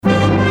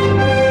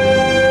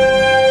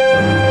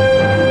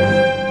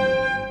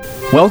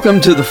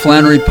Welcome to the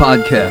Flannery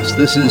Podcast.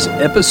 This is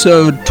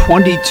episode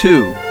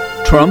 22.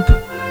 Trump,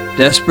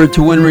 desperate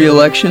to win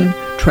re-election,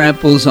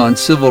 tramples on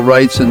civil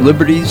rights and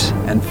liberties,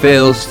 and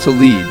fails to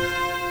lead.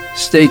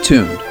 Stay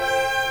tuned.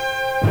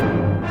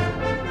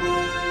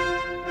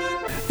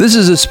 This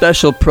is a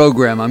special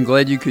program. I'm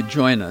glad you could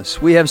join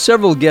us. We have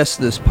several guests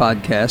this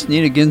podcast.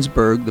 Nina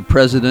Ginsburg, the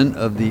president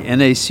of the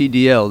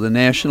NACDL, the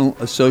National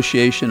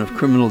Association of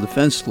Criminal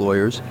Defense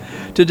Lawyers,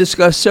 to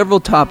discuss several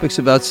topics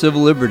about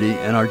civil liberty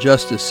and our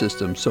justice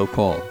system,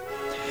 so-called.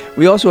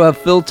 We also have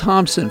Phil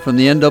Thompson from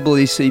the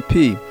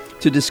NAACP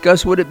to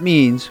discuss what it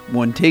means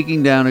when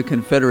taking down a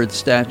Confederate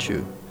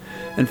statue.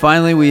 And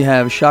finally, we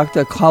have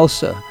Shakta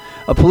Khalsa,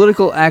 a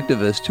political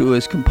activist who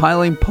is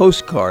compiling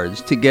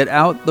postcards to get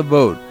out the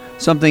vote,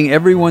 something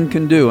everyone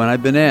can do. And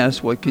I've been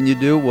asked, what can you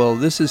do? Well,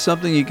 this is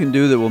something you can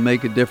do that will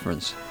make a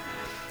difference.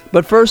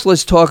 But first,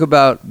 let's talk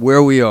about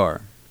where we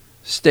are.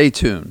 Stay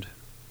tuned.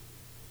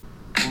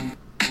 I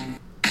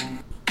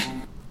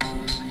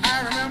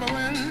remember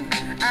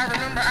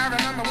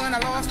when I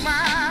lost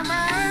my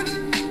mind.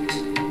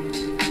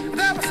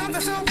 There was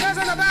something so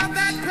pleasant about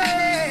that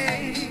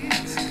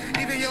place.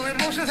 Even your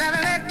emotions have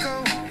an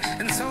echo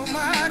in so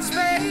much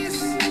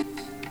space.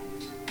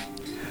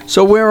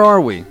 So where are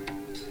we?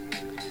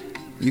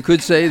 You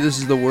could say this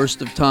is the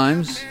worst of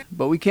times,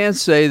 but we can't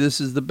say this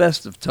is the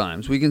best of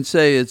times. We can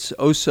say it's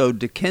oh so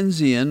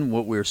Dickensian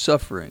what we're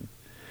suffering.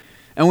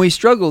 And we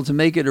struggle to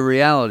make it a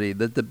reality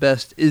that the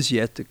best is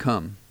yet to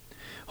come.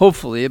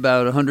 Hopefully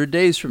about 100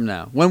 days from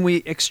now, when we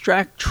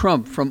extract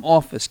Trump from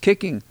office,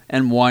 kicking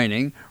and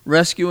whining,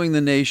 rescuing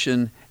the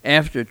nation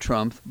after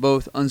Trump,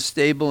 both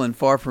unstable and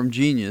far from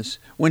genius,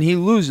 when he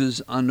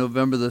loses on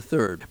November the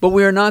 3rd. But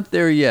we are not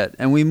there yet,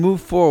 and we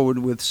move forward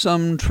with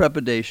some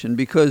trepidation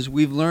because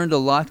we've learned a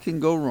lot can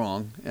go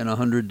wrong in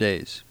 100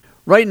 days.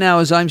 Right now,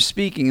 as I'm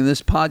speaking in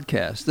this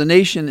podcast, the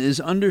nation is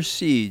under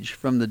siege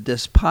from the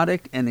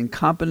despotic and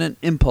incompetent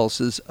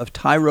impulses of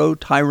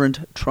tyrant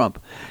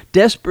Trump,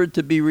 desperate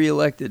to be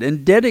reelected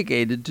and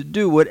dedicated to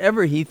do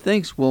whatever he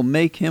thinks will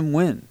make him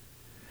win.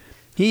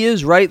 He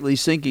is rightly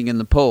sinking in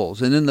the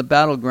polls and in the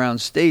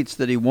battleground states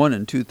that he won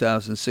in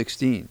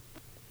 2016.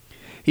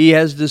 He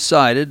has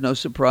decided, no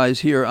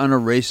surprise here, on a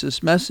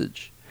racist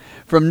message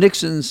from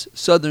Nixon's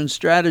Southern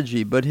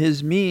strategy, but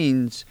his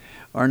means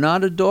are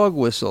not a dog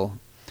whistle,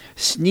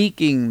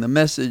 sneaking the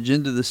message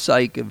into the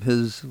psyche of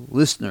his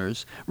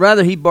listeners.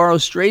 Rather, he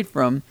borrows straight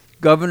from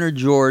Governor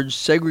George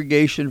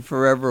Segregation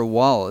Forever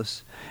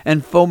Wallace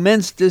and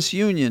foments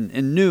disunion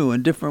in new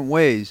and different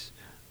ways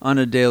on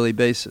a daily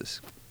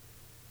basis.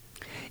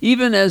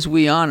 Even as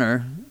we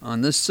honor, on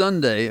this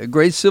Sunday, a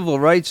great civil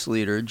rights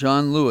leader,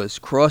 John Lewis,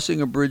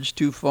 crossing a bridge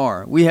too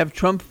far, we have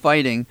Trump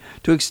fighting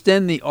to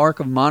extend the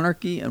arc of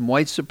monarchy and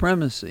white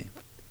supremacy.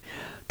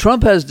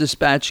 Trump has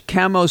dispatched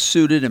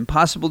camo-suited,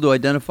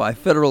 impossible-to-identify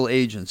federal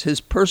agents, his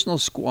personal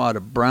squad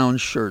of brown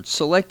shirts,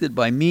 selected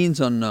by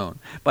means unknown,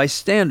 by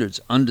standards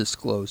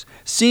undisclosed,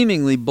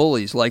 seemingly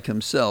bullies like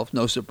himself,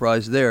 no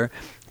surprise there,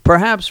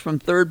 perhaps from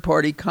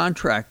third-party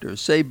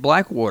contractors, say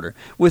Blackwater,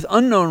 with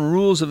unknown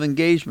rules of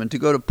engagement to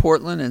go to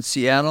Portland and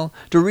Seattle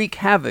to wreak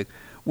havoc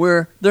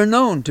where they're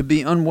known to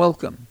be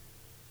unwelcome.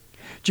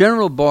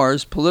 General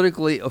Barr's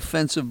politically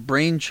offensive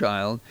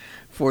brainchild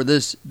for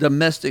this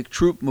domestic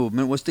troop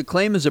movement was to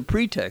claim as a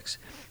pretext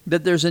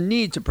that there's a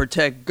need to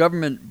protect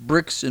government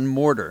bricks and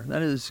mortar,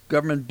 that is,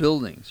 government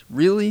buildings.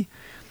 Really?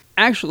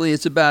 Actually,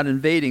 it's about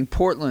invading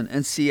Portland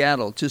and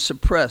Seattle to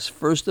suppress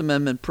First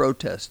Amendment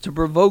protests, to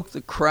provoke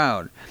the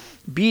crowd,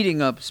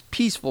 beating up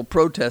peaceful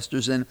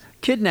protesters and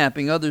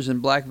kidnapping others in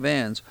black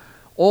vans,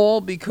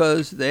 all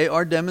because they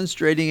are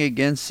demonstrating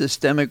against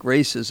systemic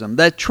racism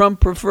that Trump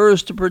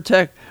prefers to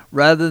protect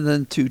rather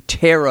than to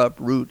tear up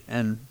root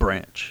and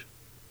branch.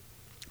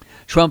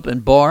 Trump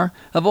and Barr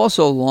have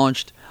also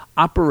launched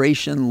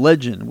Operation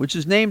Legend, which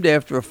is named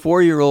after a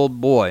 4-year-old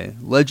boy,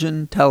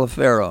 Legend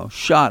Taliaferro,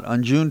 shot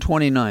on June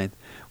 29th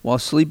while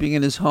sleeping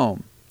in his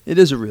home. It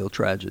is a real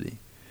tragedy.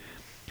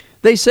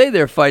 They say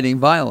they're fighting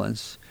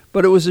violence,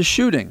 but it was a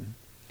shooting,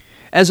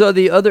 as are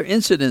the other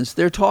incidents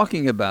they're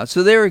talking about.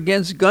 So they're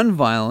against gun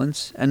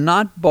violence, and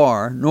not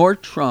Barr, nor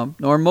Trump,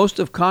 nor most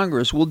of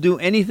Congress will do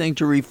anything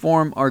to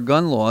reform our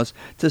gun laws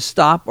to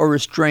stop or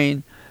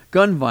restrain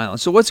gun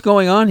violence. So what's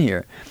going on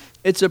here?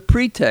 It's a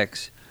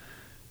pretext,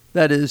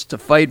 that is, to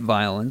fight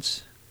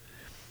violence,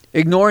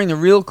 ignoring the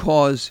real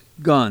cause,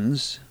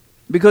 guns,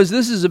 because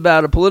this is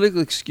about a political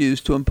excuse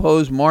to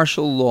impose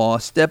martial law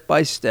step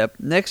by step,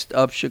 next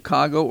up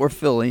Chicago or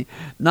Philly,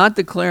 not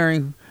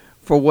declaring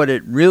for what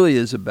it really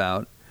is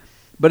about,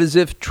 but as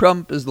if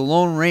Trump is the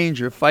Lone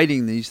Ranger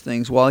fighting these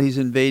things while he's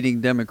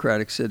invading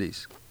democratic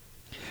cities.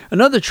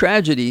 Another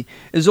tragedy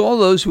is all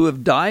those who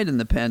have died in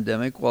the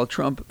pandemic while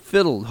Trump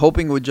fiddled,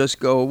 hoping it would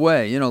just go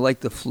away, like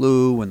the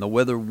flu when the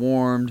weather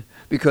warmed,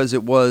 because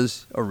it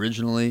was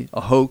originally a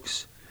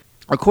hoax.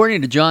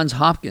 According to Johns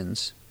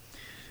Hopkins,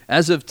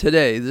 as of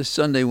today, this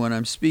Sunday when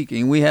I'm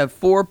speaking, we have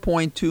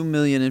 4.2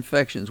 million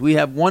infections. We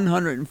have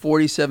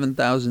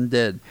 147,000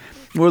 dead.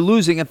 We're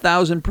losing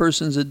 1,000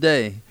 persons a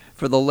day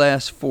for the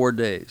last 4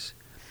 days.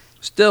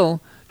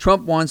 Still,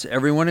 Trump wants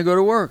everyone to go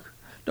to work.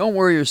 Don't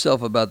worry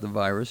yourself about the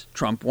virus.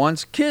 Trump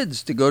wants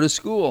kids to go to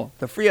school,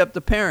 to free up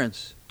the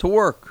parents to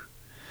work.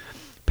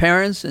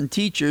 Parents and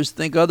teachers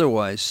think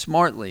otherwise,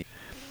 smartly.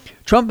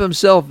 Trump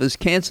himself is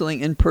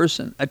canceling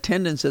in-person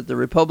attendance at the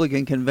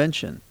Republican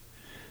convention,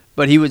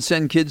 but he would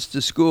send kids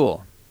to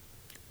school.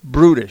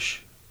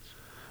 Brutish.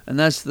 And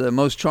that's the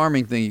most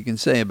charming thing you can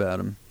say about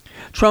him.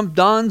 Trump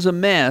dons a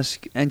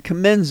mask and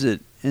commends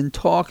it in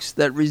talks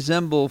that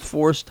resemble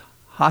forced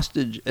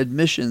hostage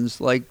admissions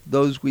like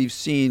those we've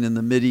seen in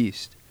the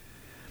Mideast.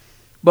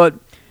 But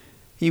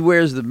he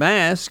wears the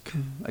mask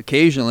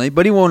occasionally,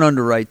 but he won't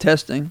underwrite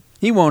testing.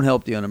 He won't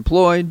help the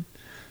unemployed,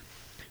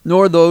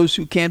 nor those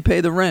who can't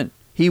pay the rent.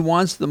 He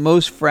wants the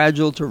most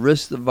fragile to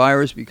risk the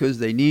virus because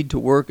they need to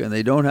work and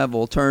they don't have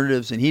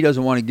alternatives, and he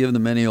doesn't want to give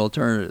them any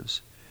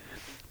alternatives.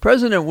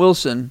 President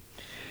Wilson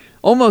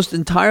almost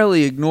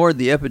entirely ignored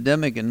the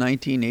epidemic in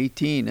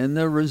 1918, and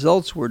the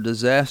results were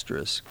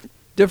disastrous.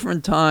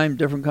 Different time,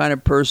 different kind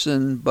of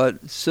person,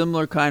 but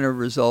similar kind of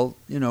result.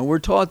 We're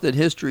taught that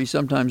history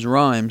sometimes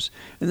rhymes.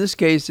 In this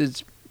case,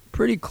 it's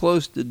pretty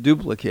close to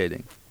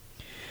duplicating.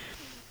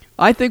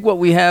 I think what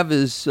we have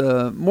is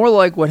more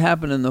like what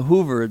happened in the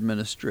Hoover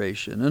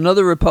administration.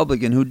 Another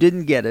Republican who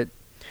didn't get it,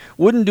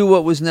 wouldn't do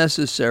what was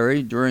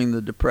necessary during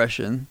the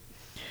Depression.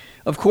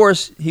 Of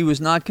course, he was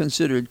not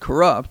considered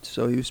corrupt,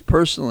 so he was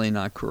personally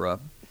not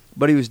corrupt,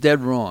 but he was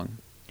dead wrong.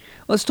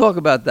 Let's talk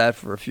about that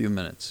for a few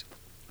minutes.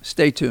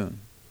 Stay tuned.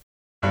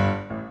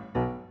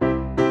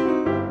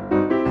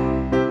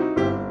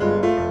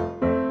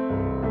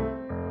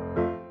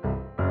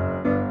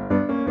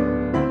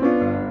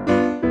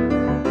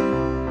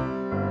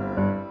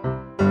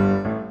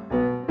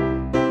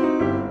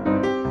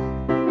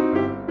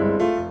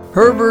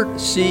 Herbert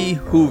C.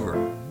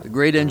 Hoover, the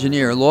great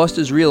engineer, lost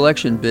his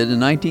re-election bid in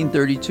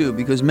 1932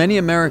 because many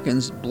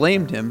Americans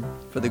blamed him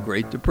for the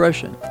Great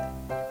Depression.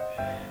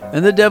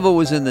 And the devil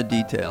was in the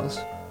details.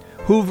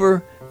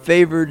 Hoover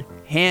favored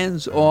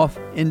hands-off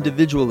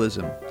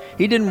individualism.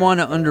 He didn't want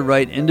to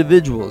underwrite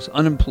individuals,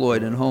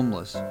 unemployed and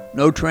homeless.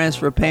 No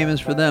transfer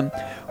payments for them.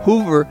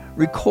 Hoover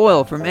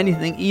recoiled from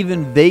anything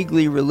even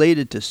vaguely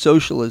related to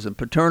socialism,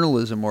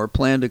 paternalism, or a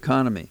planned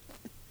economy.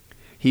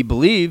 He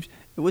believed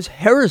it was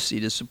heresy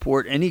to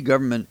support any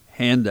government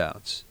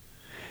handouts.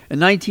 In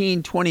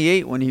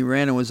 1928, when he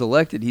ran and was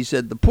elected, he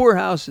said, "The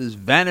poorhouse is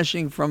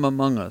vanishing from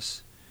among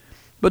us."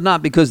 But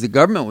not because the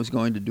government was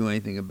going to do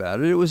anything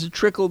about it. It was a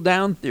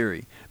trickle-down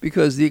theory,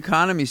 because the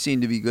economy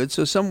seemed to be good,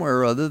 so somewhere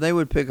or other they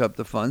would pick up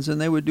the funds and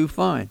they would do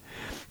fine.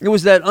 It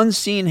was that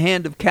unseen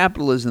hand of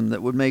capitalism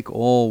that would make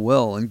all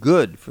well and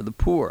good for the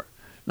poor.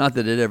 Not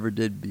that it ever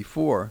did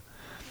before.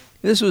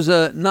 This was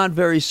a not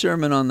very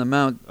Sermon on the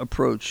Mount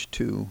approach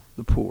to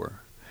the poor.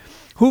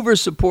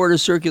 Hoover's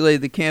supporters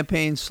circulated the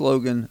campaign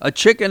slogan, "A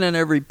chicken in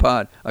every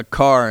pot, a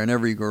car in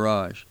every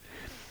garage."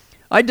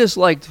 I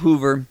disliked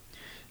Hoover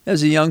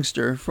as a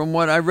youngster from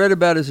what I read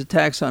about his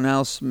attacks on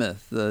Al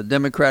Smith, the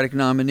Democratic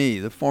nominee,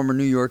 the former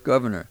New York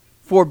governor,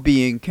 for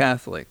being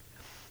Catholic,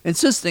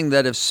 insisting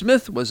that if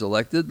Smith was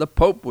elected, the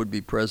Pope would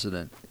be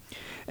president.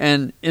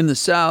 And in the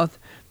South,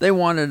 they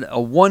wanted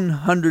a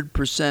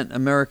 100%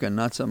 American,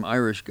 not some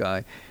Irish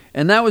guy.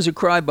 And that was a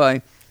cry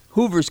by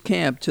Hoover's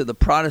camp to the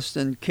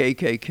Protestant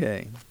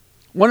KKK.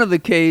 One of the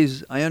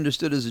Ks I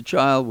understood as a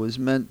child was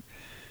meant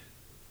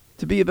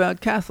to be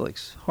about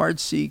Catholics, hard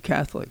C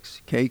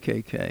Catholics,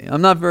 KKK.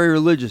 I'm not very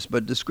religious,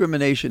 but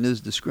discrimination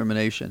is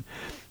discrimination.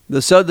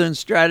 The Southern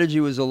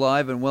strategy was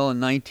alive and well in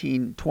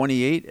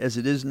 1928, as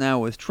it is now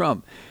with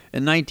Trump.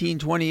 In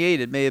 1928,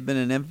 it may have been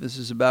an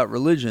emphasis about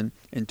religion.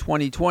 In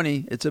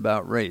 2020, it's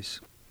about race.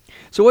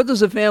 So what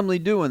does a family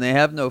do when they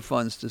have no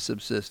funds to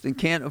subsist and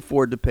can't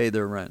afford to pay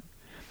their rent?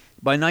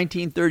 By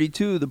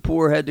 1932, the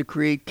poor had to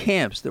create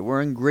camps that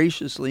were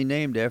ungraciously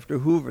named after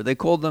Hoover. They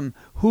called them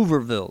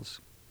Hoovervilles.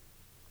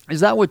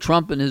 Is that what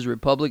Trump and his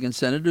Republican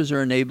senators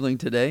are enabling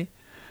today?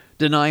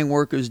 Denying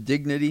workers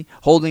dignity,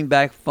 holding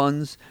back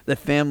funds that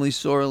families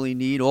sorely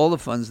need, all the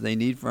funds they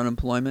need for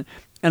unemployment,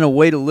 and a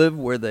way to live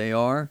where they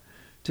are,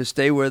 to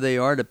stay where they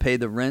are, to pay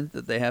the rent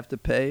that they have to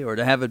pay, or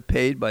to have it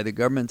paid by the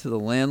government to the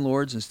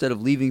landlords instead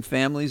of leaving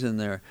families and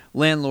their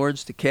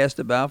landlords to cast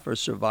about for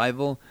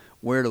survival,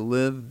 where to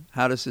live,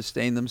 how to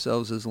sustain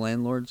themselves as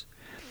landlords.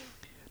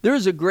 There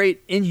is a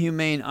great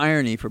inhumane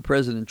irony for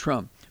President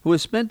Trump, who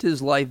has spent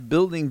his life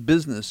building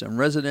business and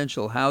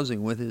residential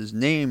housing with his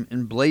name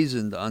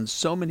emblazoned on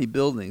so many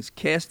buildings,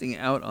 casting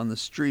out on the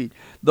street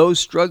those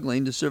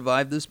struggling to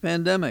survive this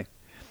pandemic.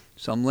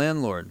 Some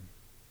landlord.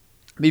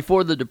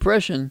 Before the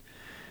Depression,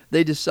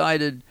 they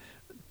decided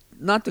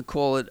not to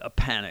call it a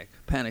panic.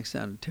 Panic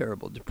sounded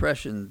terrible.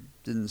 Depression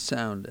didn't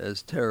sound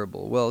as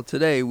terrible. Well,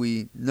 today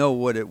we know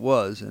what it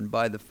was, and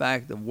by the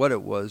fact of what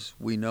it was,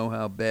 we know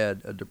how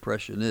bad a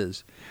depression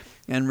is.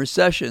 And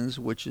recessions,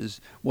 which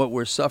is what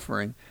we're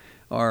suffering,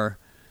 are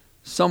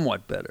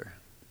somewhat better.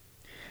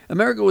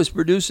 America was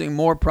producing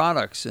more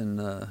products in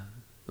the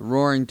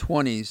roaring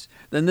 20s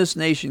than this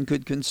nation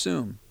could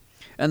consume.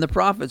 And the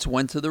profits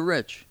went to the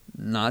rich.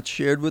 not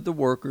shared with the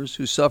workers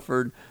who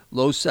suffered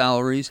low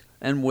salaries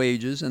and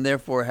wages and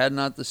therefore had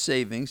not the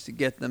savings to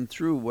get them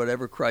through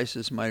whatever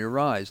crisis might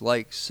arise,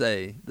 like,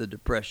 say, the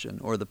Depression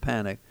or the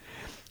Panic.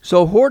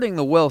 So hoarding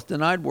the wealth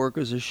denied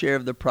workers a share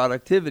of the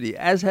productivity,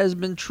 as has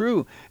been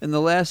true in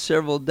the last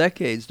several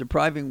decades,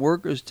 depriving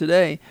workers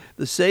today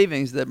the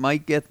savings that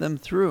might get them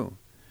through.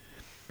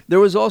 There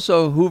was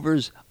also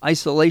Hoover's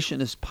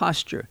isolationist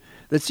posture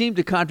that seemed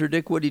to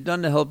contradict what he'd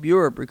done to help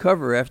Europe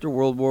recover after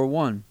World War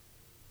I.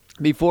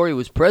 Before he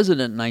was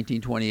president in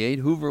 1928,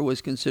 Hoover was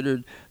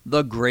considered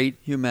the great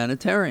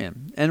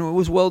humanitarian, and it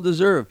was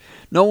well-deserved.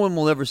 No one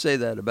will ever say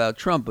that about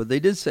Trump, but they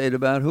did say it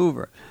about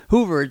Hoover.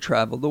 Hoover had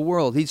traveled the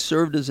world. He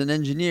served as an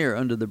engineer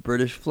under the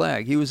British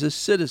flag. He was a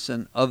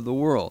citizen of the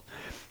world.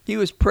 He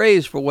was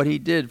praised for what he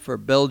did for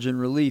Belgian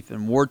relief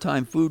and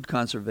wartime food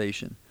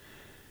conservation.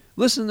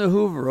 Listen to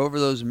Hoover over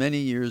those many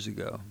years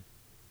ago.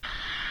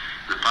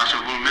 The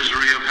possible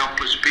misery of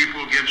helpless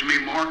people gives me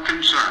more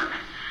concern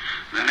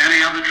than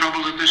any other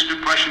trouble that this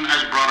depression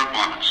has brought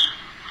upon us.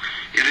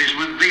 It is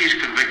with these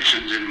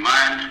convictions in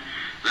mind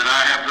that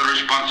I have the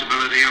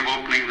responsibility of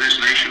opening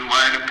this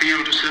nationwide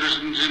appeal to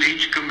citizens in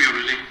each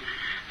community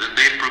that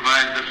they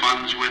provide the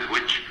funds with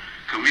which,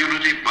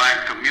 community by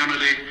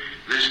community,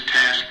 this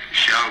task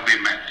shall be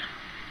met.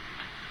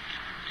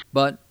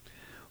 But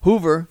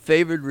Hoover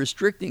favored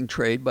restricting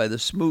trade by the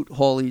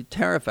Smoot-Hawley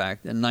Tariff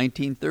Act in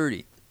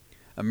 1930.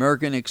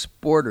 American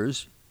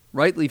exporters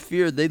rightly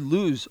feared they'd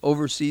lose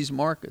overseas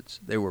markets.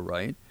 They were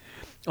right.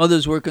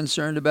 Others were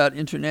concerned about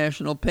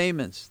international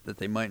payments, that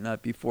they might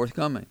not be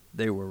forthcoming.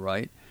 They were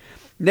right.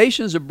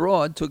 Nations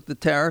abroad took the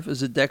tariff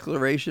as a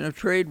declaration of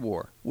trade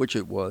war, which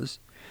it was.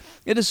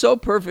 It is so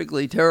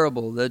perfectly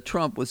terrible that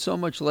Trump, with so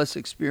much less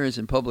experience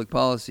in public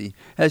policy,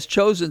 has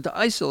chosen to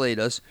isolate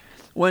us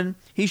when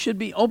he should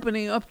be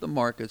opening up the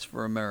markets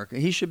for America.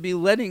 He should be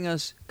letting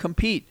us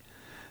compete.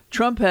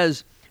 Trump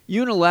has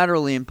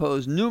unilaterally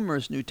imposed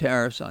numerous new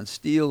tariffs on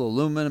steel,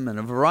 aluminum, and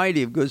a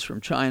variety of goods from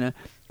China,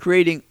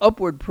 creating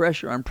upward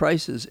pressure on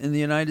prices in the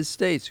United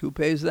States. Who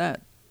pays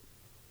that?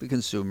 The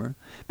consumer.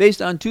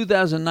 Based on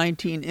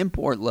 2019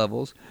 import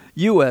levels,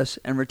 U.S.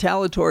 and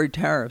retaliatory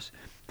tariffs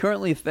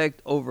currently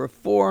affect over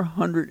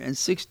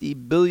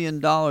 $460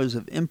 billion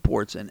of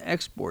imports and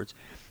exports,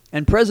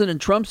 and President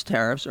Trump's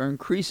tariffs are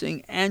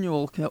increasing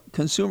annual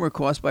consumer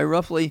costs by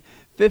roughly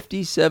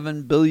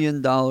 $57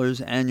 billion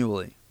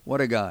annually.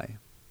 What a guy.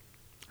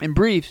 In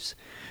briefs,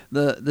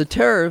 the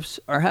tariffs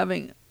are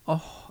having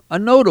a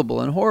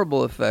notable and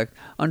horrible effect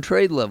on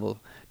trade level,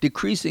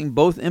 decreasing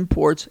both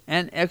imports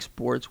and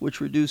exports,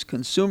 which reduce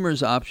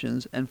consumers'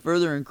 options and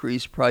further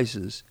increase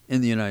prices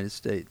in the United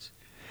States.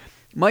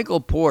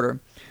 Michael Porter,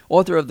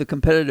 author of The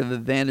Competitive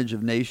Advantage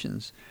of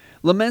Nations,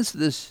 laments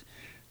this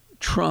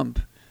Trump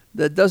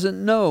that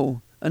doesn't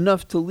know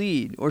enough to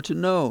lead or to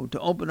know to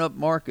open up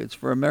markets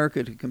for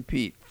America to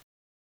compete.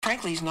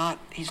 Frankly, he's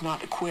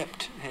not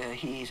equipped.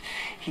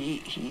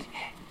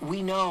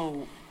 We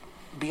know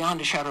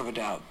beyond a shadow of a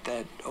doubt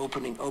that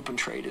open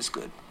trade is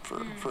good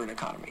for an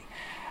economy.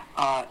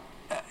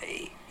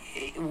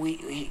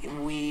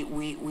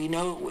 We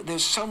know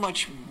there's so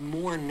much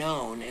more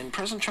known, and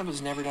President Trump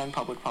has never done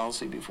public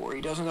policy before.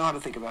 He doesn't know how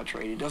to think about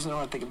trade. He doesn't know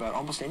how to think about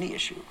almost any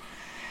issue.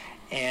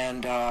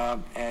 And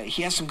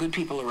he has some good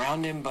people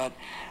around him, but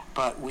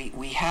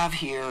we have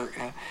here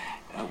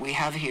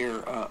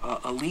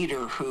a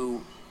leader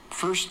who,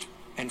 first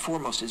and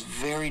foremost, is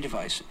very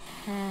divisive.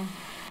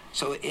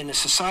 So in a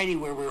society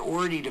where we're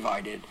already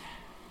divided,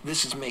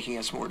 this is making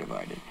us more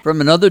divided. From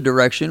another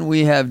direction,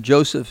 we have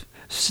Joseph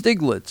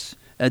Stiglitz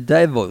at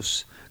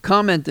Davos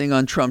commenting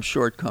on Trump's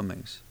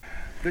shortcomings.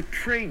 The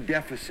trade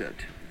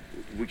deficit,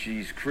 which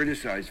he's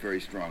criticized very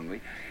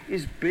strongly,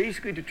 is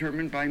basically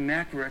determined by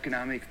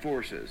macroeconomic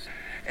forces.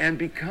 And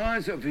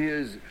because of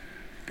his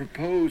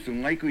proposed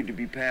and likely to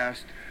be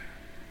passed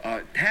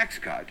tax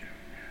cut,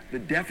 the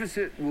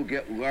deficit will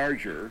get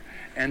larger,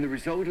 and the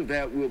result of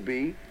that will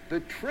be the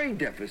trade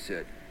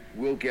deficit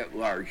will get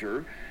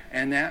larger,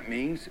 and that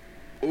means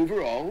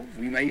overall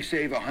we may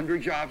save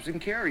 100 jobs in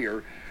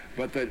Carrier,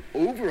 but the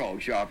overall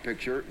job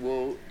picture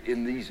will,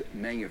 in these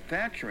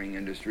manufacturing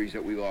industries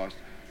that we lost,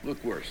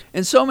 look worse.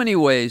 In so many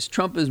ways,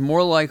 Trump is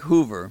more like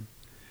Hoover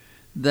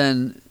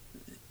than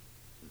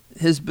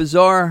his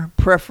bizarre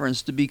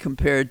preference to be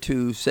compared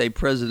to, say,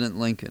 President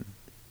Lincoln.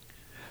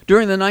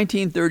 During the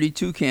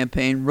 1932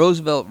 campaign,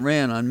 Roosevelt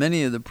ran on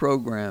many of the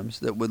programs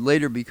that would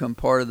later become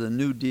part of the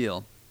New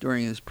Deal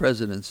during his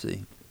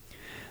presidency.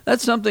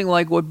 That's something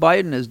like what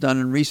Biden has done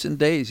in recent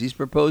days. He's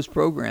proposed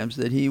programs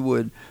that he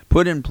would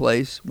put in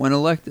place when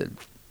elected.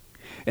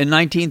 In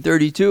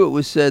 1932, it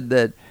was said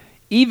that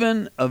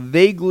even a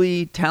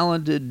vaguely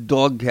talented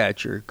dog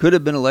catcher could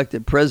have been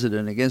elected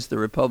president against the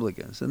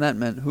Republicans, and that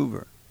meant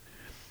Hoover.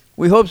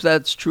 We hope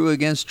that's true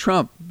against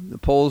Trump. The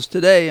polls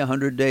today,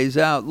 100 days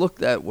out, look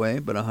that way,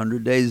 but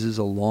 100 days is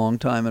a long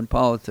time in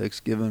politics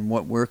given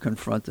what we're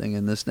confronting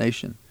in this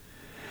nation.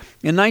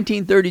 In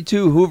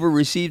 1932, Hoover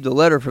received a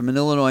letter from an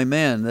Illinois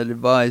man that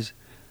advised,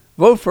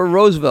 vote for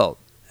Roosevelt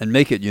and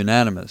make it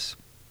unanimous.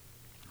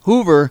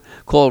 Hoover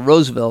called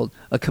Roosevelt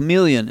a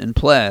chameleon in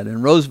plaid,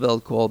 and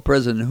Roosevelt called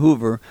President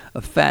Hoover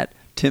a fat,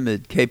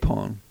 timid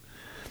capone.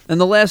 In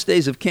the last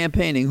days of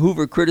campaigning,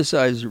 Hoover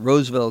criticized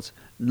Roosevelt's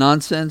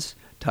nonsense,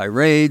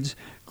 tirades,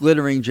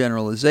 glittering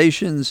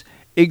generalizations,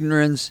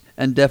 ignorance,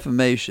 and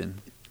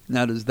defamation.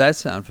 Now, does that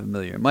sound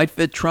familiar? It might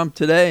fit Trump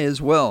today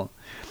as well.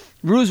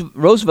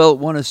 Roosevelt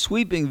won a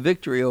sweeping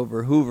victory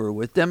over Hoover,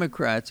 with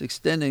Democrats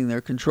extending their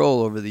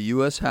control over the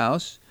U.S.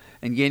 House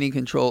and gaining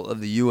control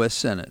of the U.S.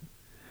 Senate.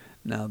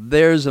 Now,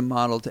 there's a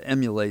model to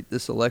emulate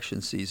this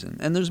election season.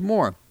 And there's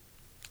more.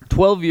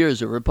 12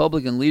 years of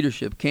Republican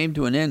leadership came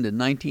to an end in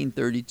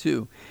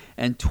 1932,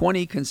 and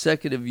 20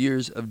 consecutive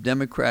years of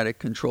Democratic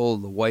control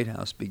of the White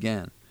House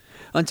began.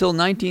 Until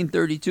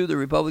 1932, the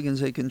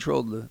Republicans had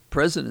controlled the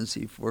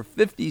presidency for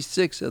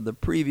 56 of the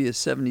previous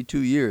 72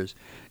 years,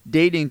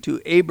 dating to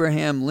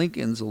Abraham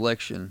Lincoln's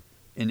election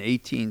in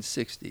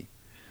 1860.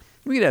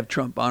 We could have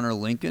Trump honor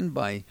Lincoln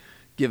by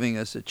giving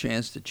us a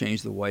chance to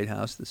change the White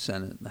House, the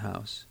Senate, and the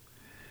House.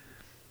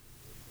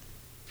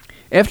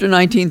 After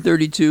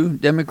 1932,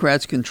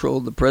 Democrats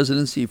controlled the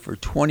presidency for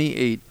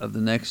 28 of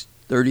the next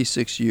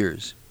 36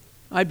 years.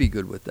 I'd be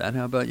good with that.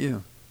 How about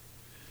you?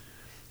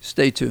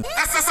 Stay tuned.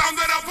 That's the sound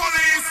of the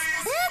police.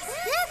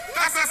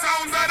 That's the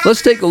sound of the...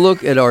 Let's take a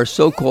look at our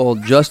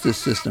so-called justice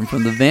system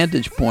from the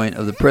vantage point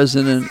of the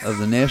president of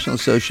the National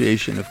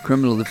Association of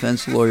Criminal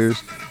Defense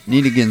Lawyers,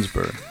 Nina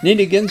Ginsburg.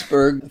 Nina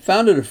Ginsburg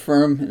founded a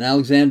firm in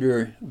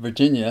Alexandria,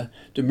 Virginia,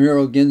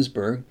 DeMuro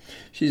Ginsburg.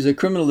 She's a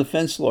criminal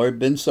defense lawyer,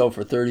 been so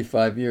for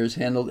 35 years,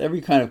 handled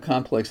every kind of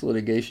complex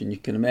litigation you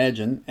can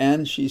imagine,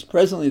 and she's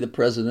presently the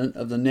president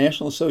of the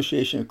National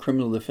Association of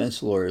Criminal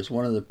Defense Lawyers,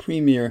 one of the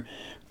premier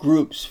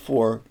groups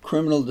for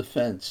criminal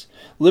defense.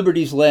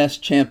 Liberty's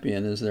last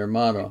champion is their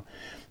motto.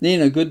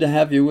 Nina, good to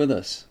have you with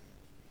us.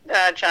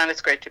 John,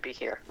 it's great to be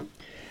here.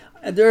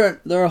 There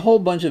are a whole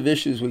bunch of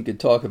issues we could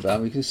talk about.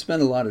 We could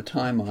spend a lot of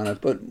time on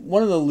it, but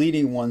one of the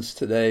leading ones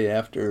today,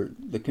 after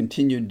the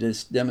continued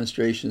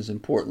demonstrations in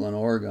Portland,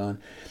 Oregon,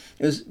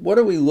 is what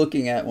are we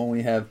looking at when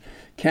we have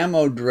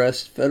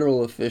camo-dressed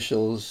federal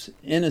officials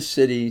in a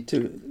city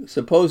to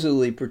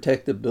supposedly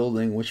protect a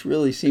building, which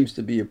really seems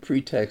to be a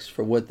pretext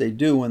for what they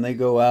do when they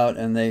go out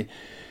and they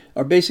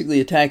are basically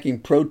attacking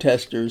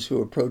protesters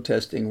who are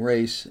protesting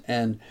race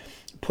and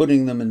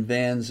putting them in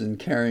vans and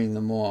carrying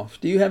them off.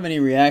 Do you have any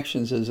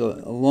reactions as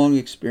a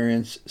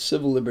long-experienced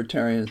civil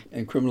libertarian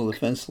and criminal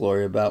defense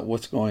lawyer about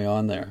what's going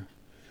on there?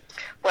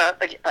 Well,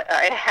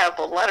 I have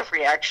a lot of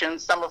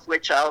reactions, some of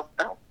which I'll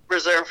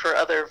reserve for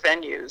other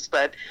venues,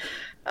 but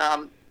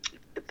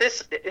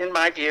this, in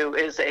my view,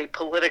 is a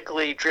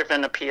politically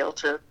driven appeal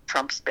to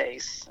Trump's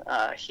base.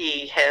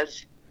 He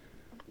has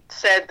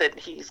said that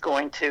he's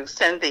going to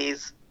send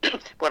these,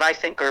 what I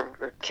think are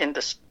akin to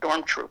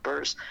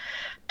stormtroopers,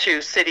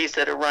 to cities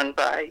that are run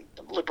by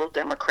liberal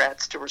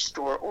Democrats to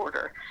restore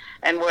order.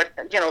 And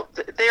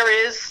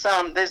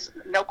there's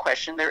no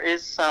question, there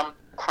is some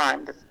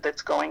crime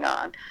that's going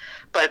on.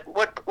 But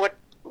what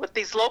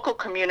these local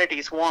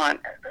communities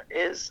want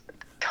is,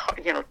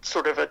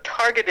 sort of a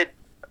targeted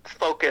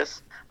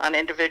focus on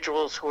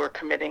individuals who are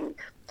committing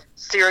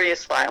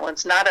serious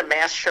violence, not a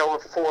mass show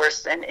of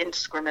force and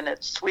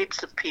indiscriminate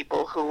sweeps of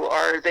people who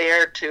are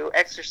there to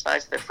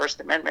exercise their First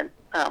Amendment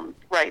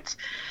rights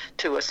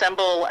to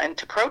assemble and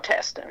to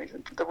protest. I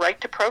mean, the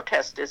right to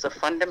protest is a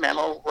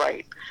fundamental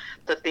right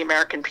that the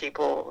American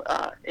people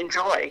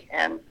enjoy,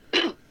 and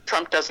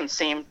Trump doesn't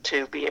seem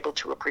to be able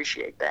to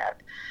appreciate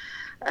that.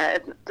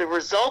 The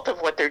result of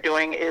what they're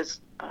doing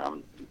is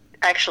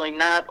actually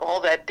not all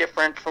that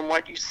different from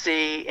what you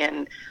see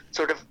in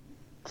sort of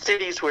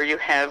cities where you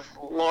have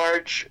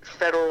large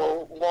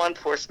federal law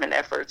enforcement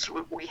efforts.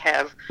 We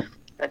have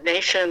a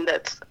nation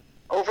that's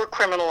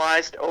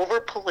over-criminalized,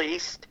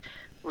 over-policed.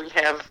 We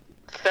have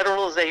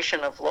federalization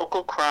of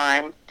local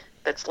crime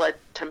that's led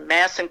to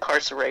mass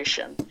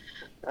incarceration,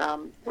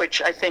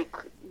 which I think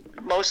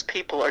most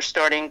people are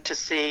starting to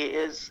see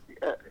is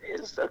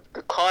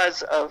the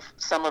cause of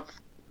some of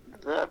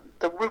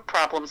the root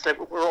problems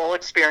that we're all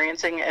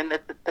experiencing, and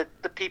that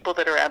the people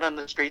that are out on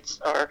the streets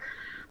are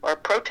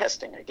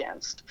protesting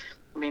against.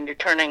 I mean, you're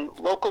turning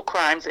local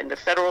crimes into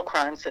federal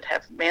crimes that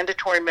have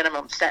mandatory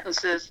minimum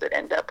sentences that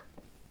end up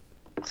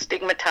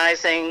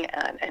stigmatizing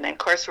and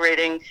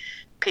incarcerating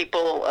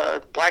people,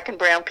 black and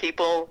brown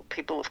people,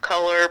 people of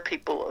color,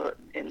 people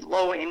in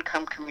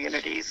low-income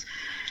communities.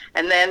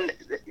 And then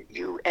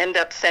you end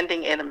up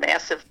sending in a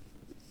massive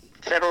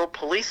federal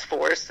police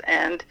force,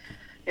 and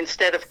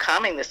instead of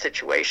calming the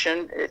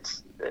situation,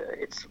 it's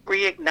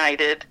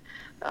reignited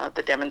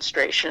the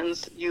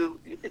demonstrations.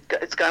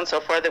 It's gone so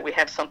far that we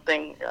have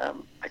something,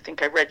 I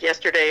think I read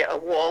yesterday, a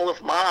wall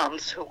of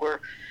moms who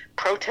were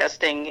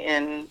protesting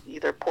in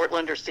either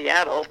Portland or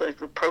Seattle, but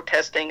were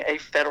protesting a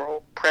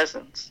federal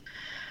presence.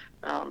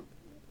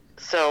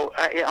 So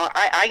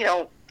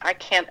I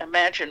can't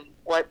imagine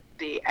what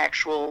the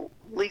actual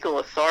legal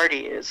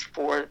authority is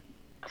for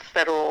a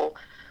federal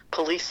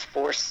police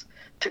force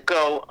to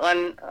go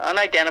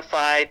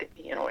unidentified,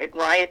 in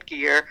riot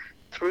gear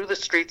through the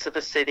streets of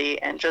the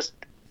city and just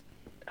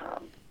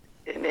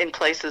in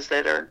places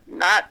that are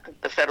not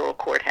the federal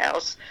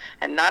courthouse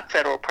and not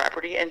federal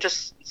property, and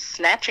just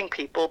snatching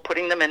people,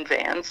 putting them in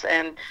vans,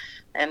 and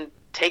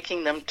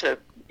taking them to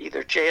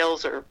either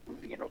jails or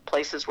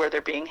places where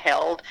they're being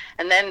held.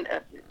 And then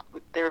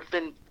there have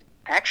been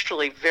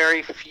actually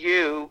very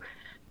few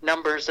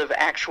numbers of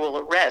actual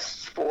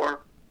arrests for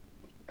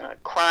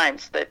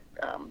crimes that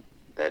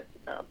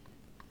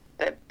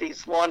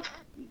these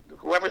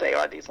whoever they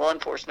are, these law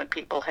enforcement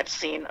people have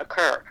seen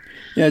occur.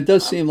 Yeah, it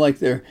does seem like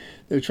they're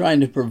trying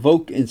to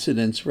provoke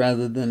incidents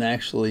rather than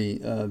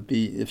actually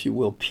be, if you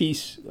will,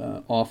 peace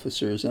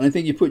officers. And I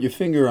think you put your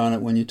finger on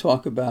it when you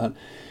talk about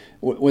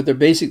what they're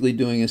basically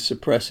doing is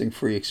suppressing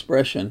free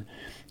expression.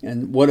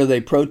 And what are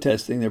they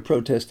protesting? They're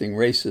protesting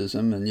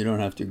racism, and you don't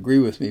have to agree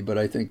with me, but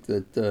I think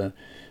that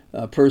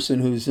a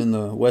person who's in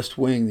the West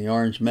Wing, the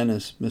Orange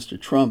Menace,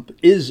 Mr. Trump,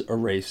 is a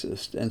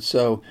racist. And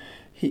so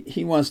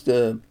he wants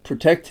to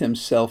protect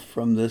himself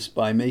from this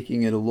by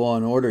making it a law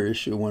and order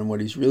issue, when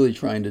what he's really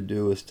trying to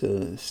do is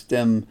to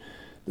stem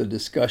the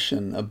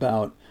discussion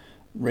about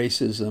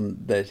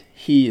racism that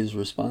he is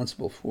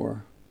responsible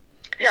for.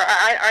 Yeah,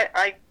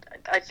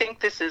 I think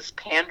this is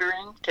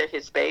pandering to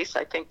his base.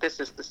 I think this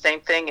is the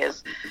same thing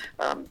as,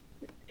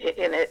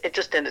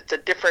 it's a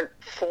different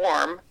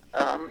form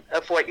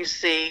of what you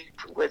see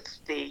with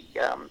the,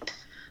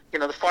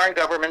 the foreign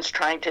governments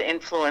trying to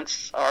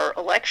influence our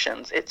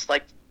elections. It's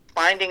like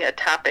finding a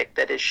topic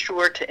that is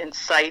sure to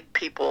incite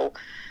people,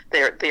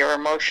 their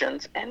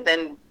emotions, and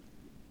then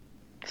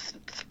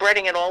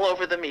spreading it all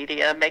over the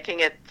media, making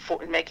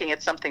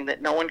it something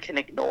that no one can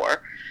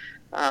ignore.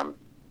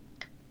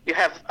 You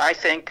have, I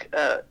think,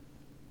 a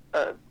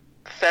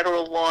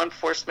federal law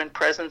enforcement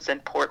presence in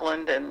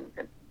Portland and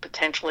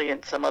potentially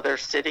in some other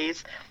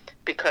cities,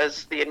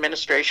 because the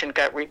administration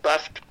got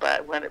rebuffed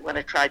when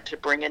it tried to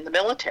bring in the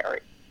military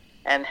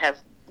and have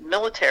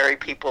military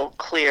people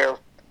clear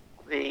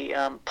the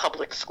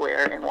public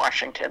square in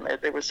Washington.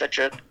 There was such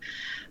a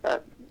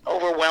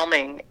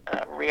overwhelming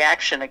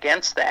reaction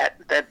against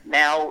that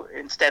now,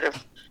 instead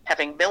of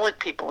having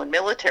people in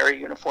military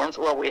uniforms,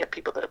 well, we have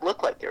people that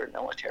look like they're in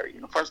military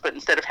uniforms, but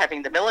instead of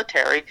having the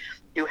military,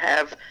 you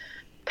have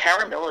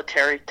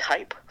paramilitary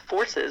type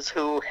forces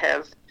who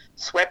have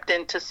swept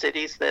into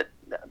cities that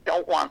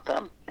don't want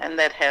them, and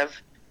that have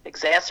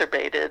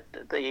exacerbated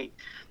the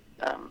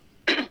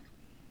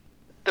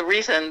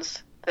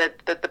reasons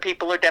that the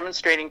people are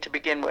demonstrating to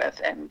begin with.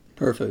 And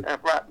perfect.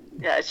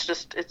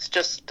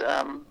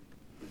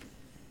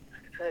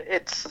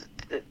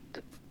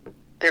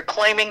 They're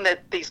claiming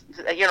that these,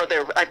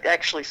 I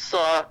actually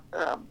saw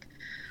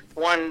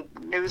one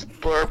news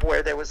blurb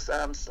where there was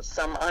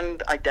some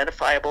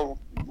unidentifiable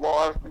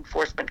law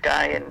enforcement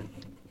guy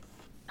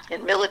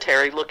in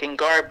military-looking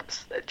garb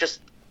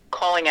just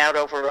calling out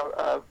over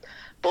a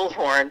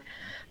bullhorn,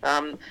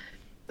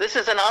 this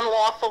is an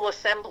unlawful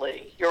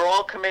assembly. You're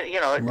all committed,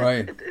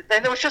 Right. And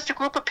there was just a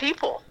group of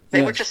people.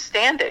 They were just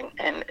standing,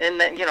 and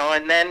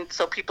then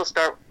so people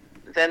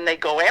then they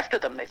go after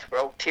them. They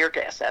throw tear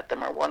gas at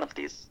them, or one of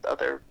these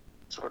other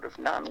sort of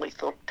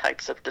non-lethal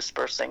types of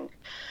dispersing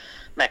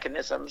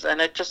mechanisms,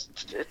 and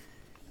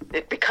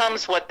it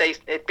becomes what they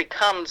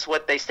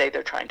say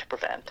they're trying to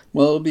prevent.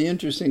 Well, it'll be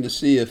interesting to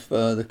see if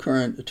the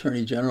current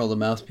Attorney General, the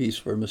mouthpiece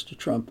for Mr.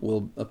 Trump,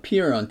 will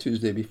appear on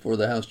Tuesday before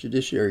the House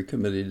Judiciary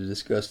Committee to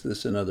discuss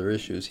this and other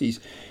issues.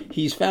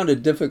 He's found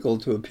it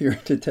difficult to appear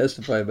to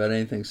testify about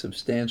anything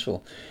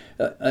substantial.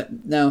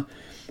 Now,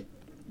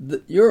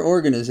 your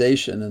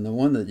organization and the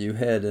one that you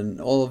had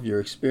and all of your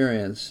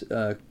experience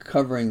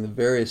covering the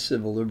various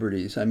civil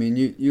liberties, I mean,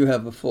 you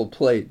have a full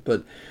plate,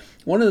 but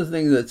one of the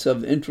things that's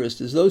of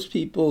interest is those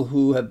people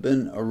who have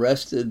been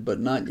arrested but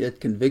not yet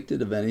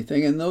convicted of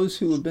anything, and those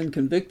who have been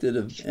convicted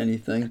of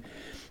anything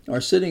are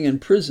sitting in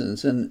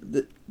prisons.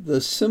 And the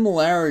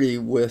similarity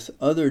with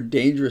other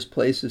dangerous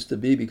places to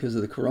be because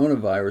of the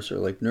coronavirus are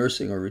like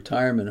nursing or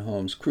retirement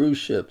homes, cruise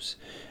ships,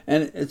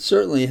 and it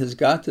certainly has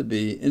got to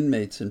be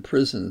inmates in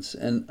prisons.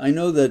 And I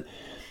know that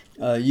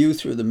you,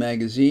 through the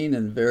magazine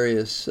and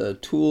various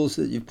tools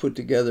that you've put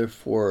together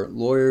for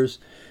lawyers,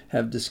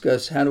 have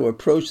discussed how to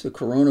approach the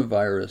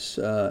coronavirus,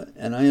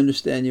 and I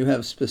understand you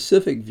have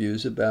specific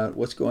views about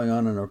what's going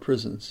on in our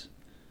prisons.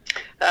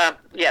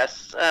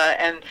 Yes,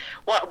 and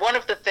one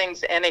of the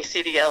things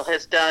NACDL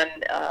has done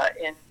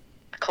in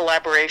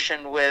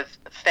collaboration with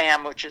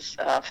FAM, which is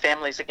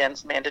Families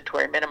Against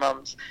Mandatory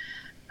Minimums,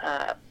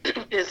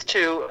 is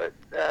to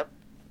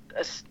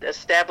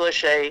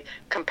establish a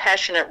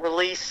compassionate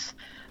release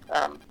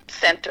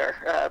center.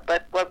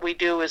 But what we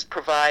do is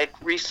provide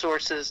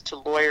resources to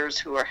lawyers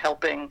who are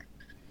helping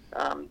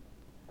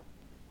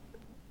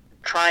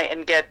try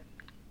and get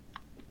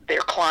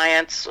their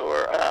clients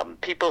or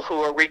people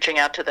who are reaching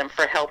out to them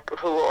for help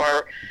who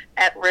are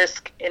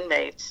at-risk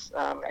inmates,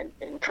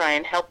 and try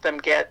and help them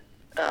get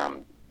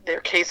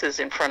their cases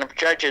in front of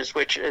judges,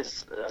 which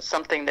is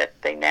something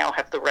that they now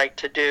have the right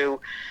to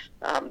do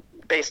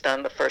based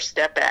on the First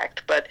Step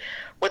Act. But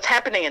what's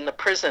happening in the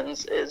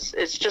prisons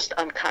is just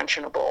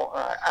unconscionable.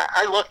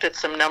 I looked at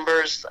some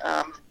numbers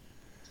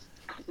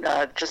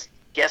just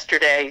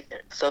yesterday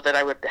so that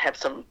I would have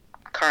some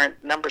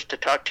current numbers to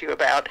talk to you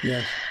about.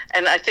 Yes.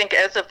 And I think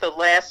as of the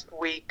last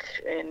week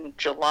in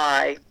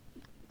July,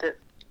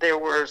 there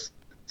were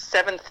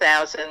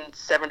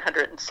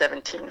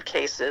 7,717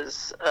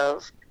 cases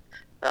of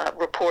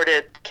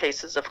reported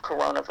cases of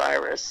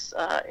coronavirus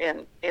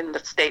in the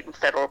state and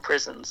federal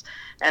prisons.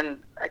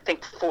 And I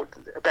think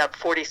about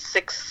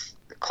 46,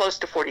 close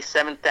to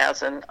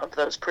 47,000 of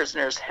those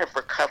prisoners have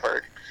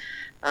recovered.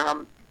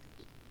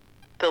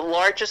 The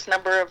largest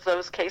number of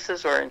those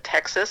cases are in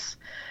Texas.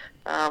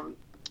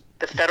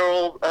 The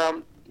Federal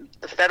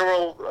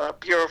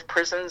Bureau of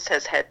Prisons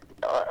has had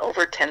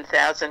over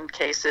 10,000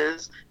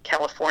 cases.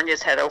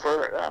 California's had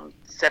over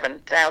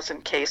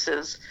 7,000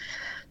 cases.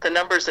 The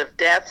numbers of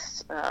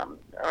deaths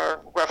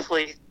are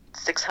roughly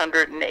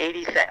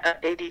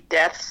 680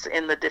 deaths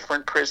in the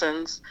different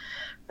prisons.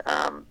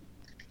 And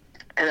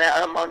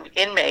among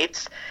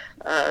inmates,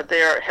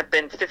 there have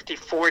been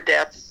 54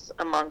 deaths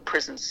among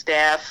prison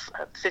staff,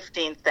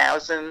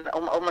 15,000,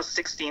 almost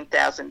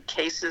 16,000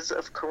 cases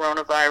of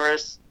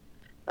coronavirus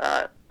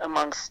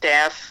among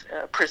staff,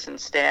 prison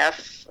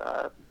staff.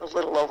 A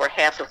little over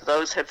half of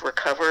those have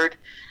recovered.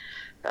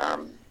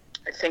 I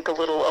think a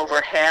little over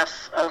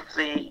half of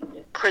the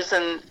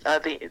prison,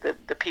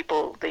 the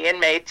people, the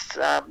inmates,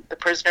 the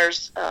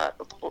prisoners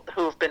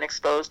who have been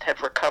exposed have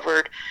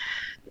recovered.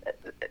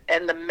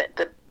 And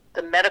the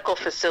medical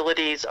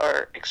facilities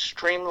are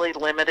extremely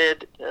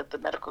limited. The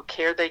medical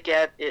care they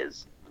get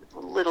is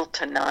little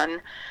to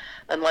none,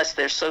 unless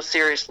they're so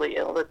seriously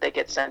ill that they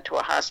get sent to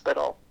a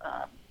hospital.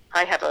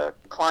 I have a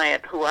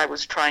client who I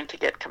was trying to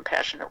get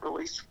compassionate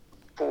release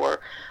for,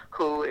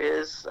 who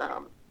is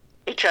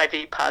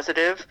HIV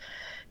positive.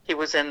 He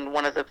was in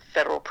one of the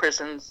federal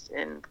prisons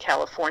in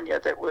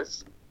California that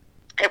was,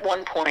 at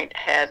one point,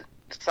 had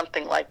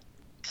something like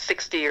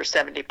 60 or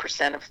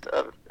 70%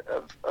 of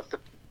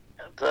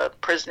the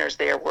prisoners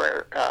there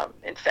were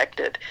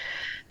infected.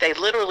 They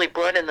literally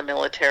brought in the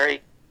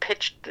military,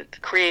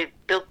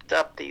 built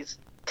up these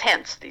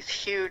tents, these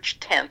huge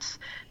tents.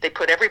 They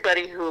put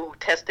everybody who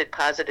tested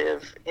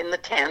positive in the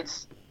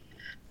tents.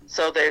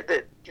 So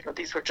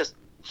these were just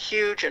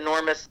huge,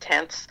 enormous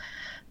tents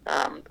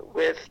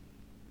with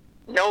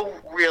no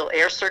real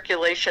air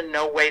circulation,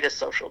 no way to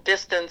social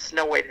distance,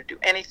 no way to do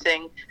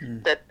anything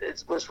that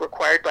was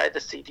required by the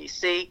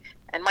CDC.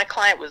 And my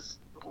client was,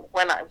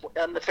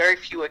 on the very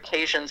few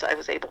occasions I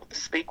was able to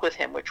speak with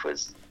him, which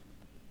was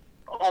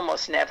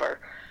almost never,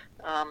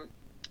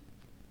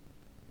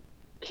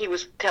 he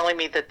was telling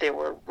me that there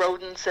were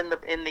rodents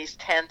in these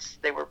tents.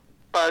 They were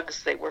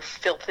bugs. They were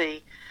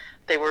filthy.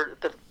 They were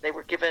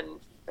given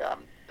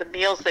the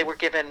meals they were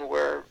given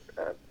were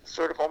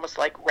sort of almost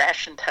like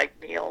ration type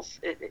meals.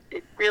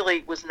 It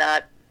really was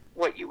not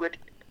what you would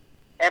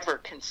ever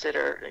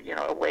consider,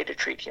 a way to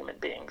treat human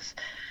beings.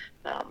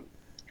 And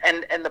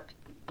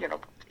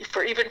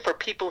for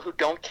people who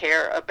don't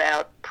care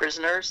about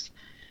prisoners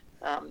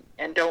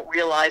and don't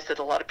realize that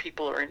a lot of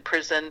people are in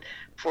prison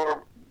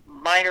for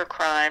minor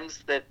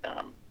crimes that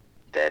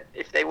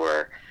if they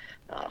were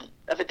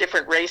of a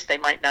different race, they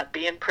might not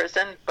be in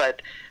prison,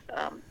 but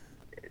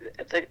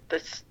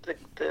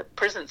the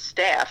prison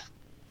staff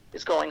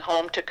is going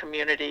home to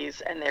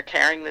communities and they're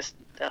carrying this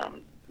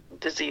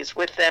disease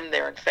with them.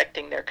 They're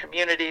infecting their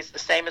communities, the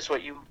same as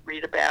what you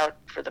read about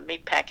for the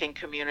meatpacking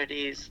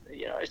communities.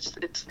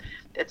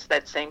 It's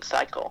that same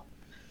cycle.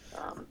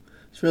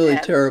 It's really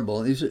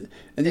terrible. These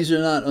are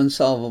not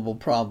unsolvable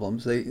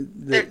problems.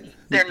 They're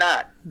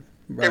not.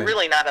 Right. They're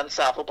really not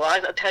unsolvable.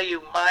 I'll tell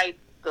you,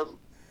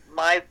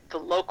 the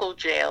local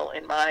jail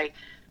in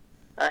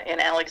in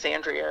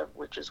Alexandria,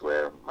 which is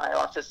where my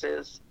office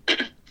is,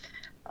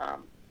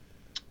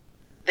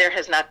 there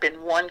has not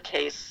been one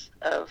case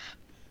of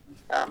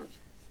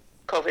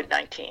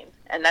COVID-19,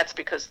 and that's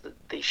because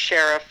the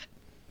sheriff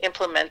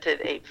implemented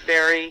a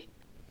very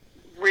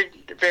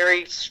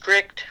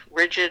strict,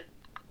 rigid,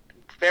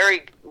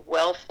 very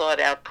well thought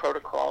out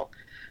protocol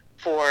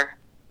for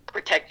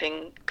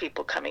protecting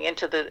people coming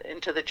into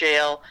the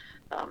jail,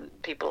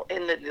 people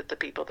the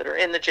people that are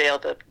in the jail,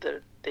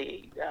 the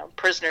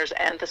prisoners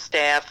and the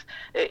staff.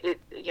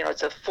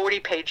 It's a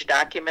 40-page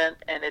document,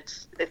 and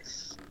it's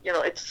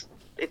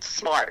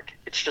smart.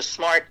 It's just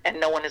smart, and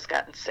no one has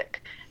gotten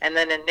sick. And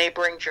then in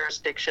neighboring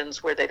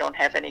jurisdictions where they don't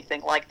have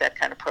anything like that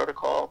kind of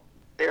protocol,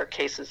 there are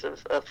cases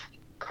of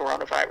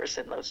coronavirus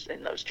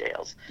in those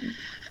jails.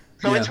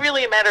 So It's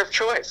really a matter of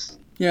choice.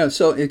 Yeah,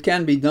 so it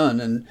can be done,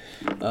 and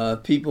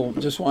people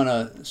just want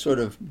to sort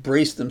of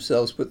brace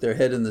themselves, put their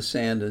head in the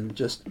sand, and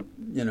just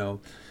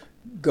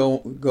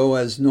go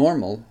as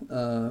normal,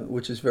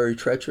 which is very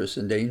treacherous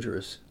and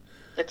dangerous.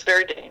 It's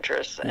very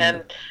dangerous,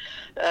 and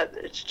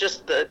it's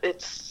just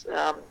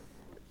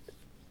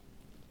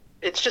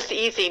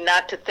easy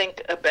not to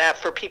think about,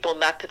 for people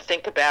not to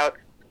think about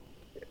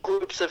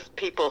groups of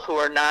people who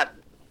are not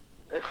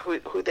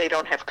who they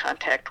don't have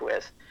contact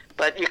with.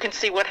 But you can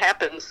see what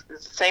happens,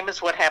 same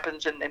as what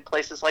happens in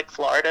places like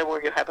Florida,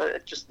 where you have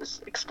just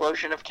this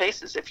explosion of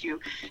cases. If you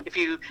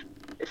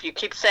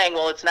keep saying,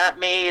 well, it's not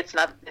me, it's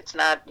not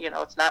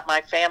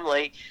my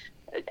family,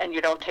 and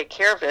you don't take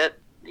care of it,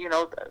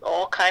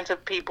 all kinds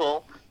of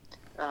people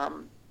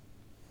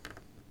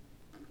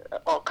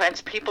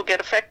get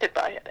affected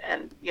by it.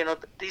 And,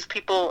 these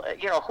people,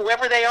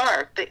 whoever they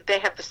are, they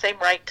have the same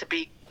right to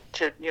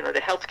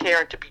health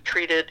care and to be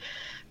treated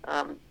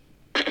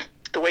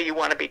the way you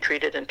want to be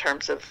treated in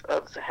terms of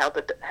how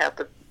the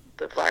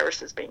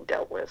virus is being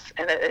dealt with.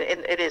 And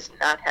it is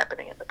not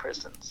happening in the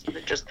prisons.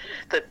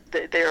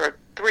 There are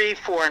 3,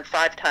 4, and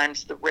 5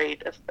 times the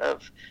rate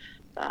of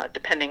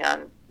depending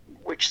on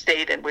which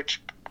state and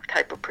which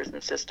type of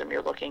prison system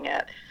you're looking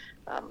at.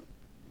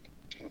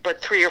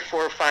 But 3 or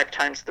 4 or 5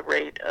 times the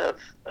rate of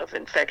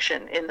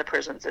infection in the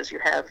prisons as you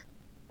have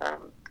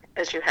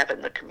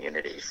in the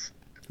communities.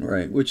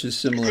 Right, which is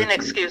similar. It's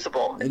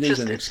inexcusable.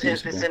 Inexcusable.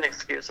 It's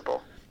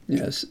inexcusable.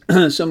 Yes,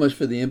 so much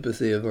for the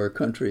empathy of our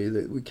country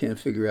that we can't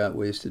figure out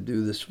ways to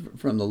do this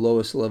from the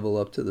lowest level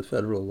up to the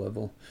federal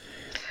level.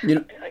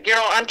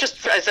 I'm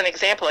just, as an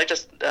example,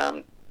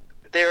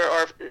 there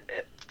are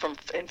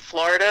in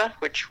Florida,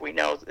 which we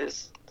know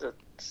is the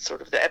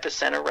sort of the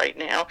epicenter right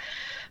now,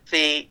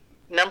 the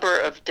number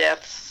of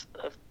deaths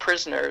of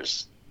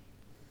prisoners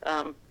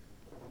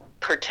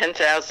per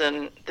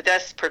 10,000, the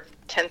deaths per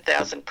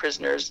 10,000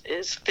 prisoners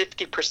is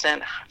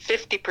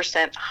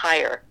 50%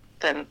 higher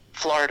than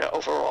Florida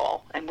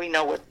overall. And we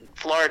know what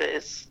Florida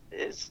is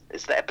the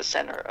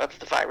epicenter of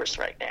the virus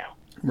right now.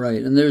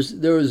 Right, and there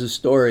was a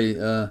story,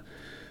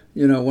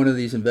 one of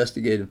these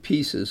investigative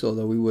pieces,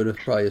 although we would have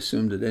probably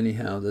assumed it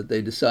anyhow, that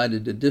they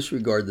decided to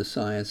disregard the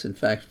science, in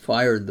fact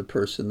fired the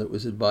person that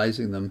was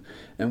advising them,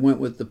 and went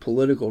with the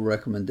political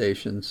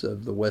recommendations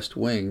of the West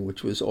Wing,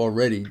 which was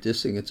already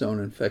dissing its own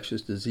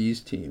infectious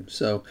disease team.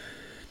 So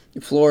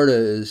Florida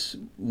is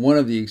one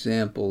of the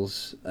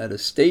examples at a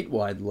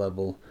statewide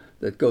level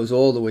that goes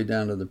all the way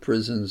down to the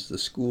prisons, the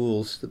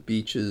schools, the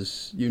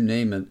beaches, you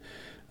name it,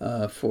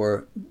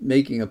 for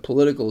making a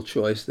political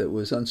choice that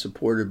was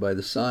unsupported by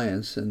the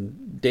science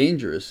and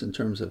dangerous in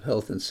terms of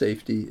health and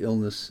safety,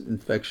 illness,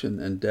 infection,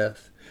 and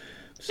death.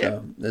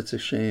 So That's a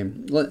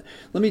shame. Let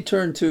me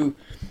turn to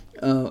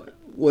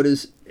what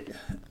is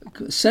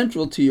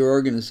central to your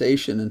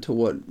organization and to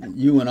what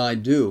you and I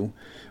do,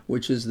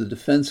 which is the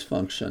defense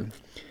function.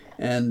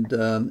 And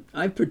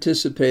I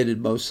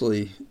participated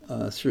mostly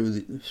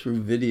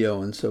through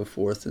video and so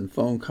forth and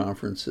phone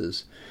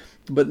conferences.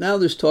 But now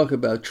there's talk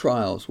about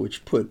trials,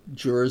 which put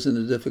jurors in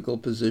a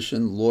difficult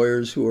position,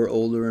 lawyers who are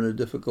older in a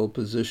difficult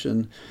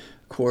position,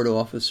 court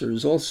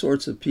officers, all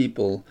sorts of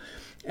people.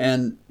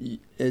 And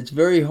it's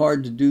very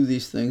hard to do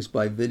these things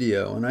by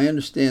video. And I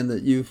understand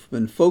that you've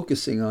been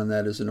focusing on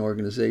that as an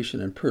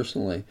organization and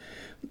personally.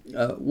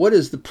 What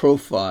is the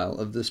profile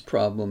of this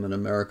problem in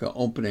America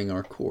opening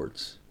our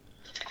courts?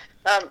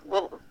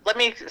 Well, let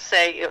me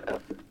say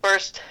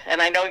first,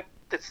 and I know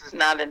this is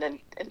not an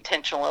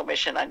intentional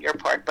omission on your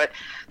part, but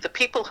the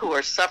people who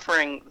are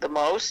suffering the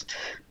most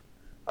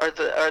are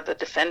the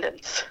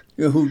defendants.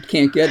 Who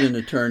can't get an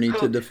attorney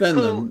to defend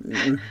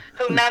them.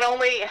 Who not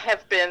only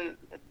have been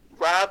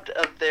robbed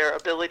of their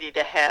ability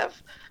to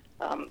have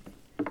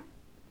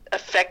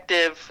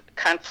effective,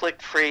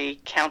 conflict-free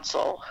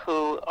counsel,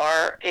 who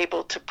are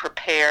able to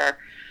prepare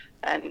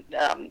and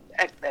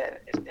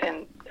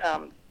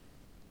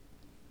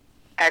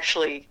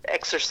actually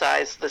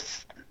exercise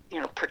this,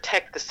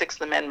 protect the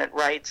Sixth Amendment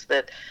rights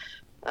that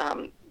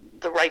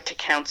the right to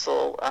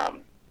counsel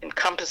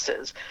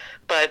encompasses.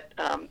 But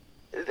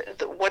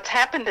what's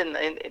happened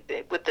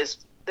with this,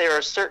 there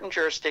are certain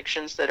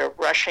jurisdictions that are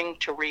rushing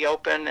to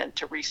reopen and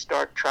to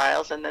restart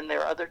trials, and then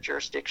there are other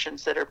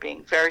jurisdictions that are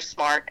being very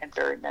smart and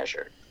very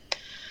measured.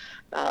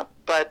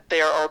 But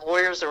there are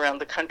lawyers around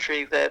the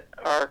country that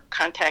are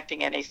contacting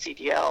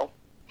NACDL,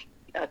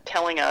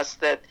 telling us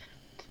that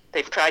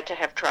they've tried to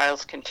have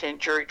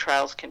jury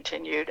trials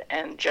continued,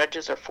 and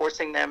judges are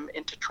forcing them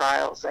into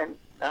trials. And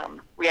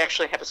we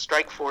actually have a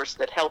strike force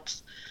that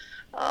helps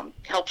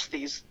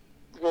these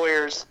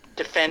lawyers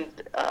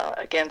defend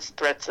against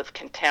threats of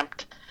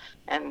contempt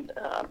and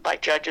by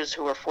judges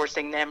who are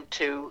forcing them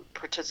to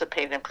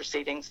participate in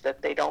proceedings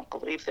that they don't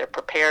believe they're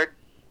prepared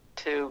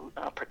to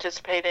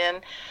participate in.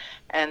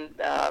 And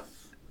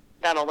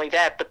not only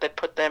that, but that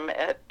put them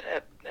at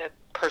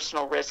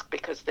personal risk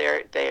because they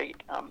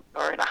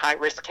are in a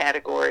high-risk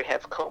category,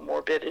 have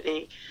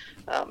comorbidity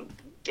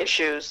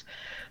issues.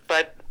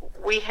 But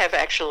we have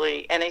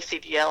actually,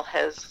 NACDL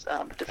has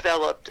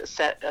developed a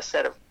set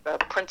of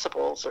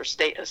principles or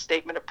a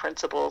statement of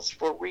principles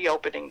for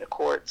reopening the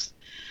courts,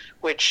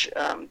 which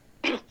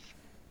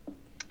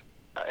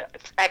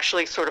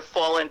actually sort of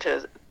fall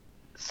into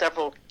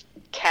several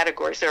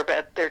categories. There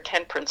are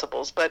 10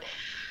 principles, but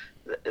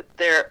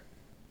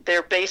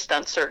they're based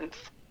on certain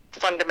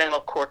fundamental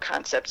core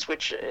concepts,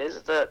 which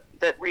is that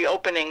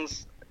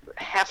reopenings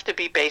have to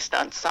be based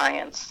on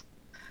science.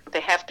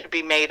 They have to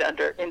be made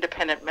under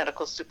independent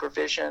medical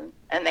supervision,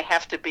 and they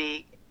have to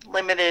be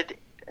limited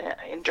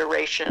in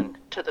duration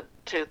to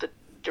the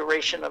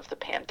duration of the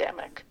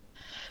pandemic,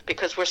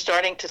 because we're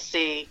starting to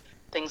see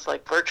things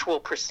like virtual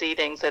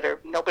proceedings that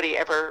nobody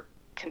ever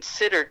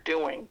considered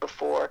doing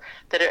before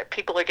that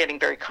people are getting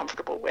very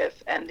comfortable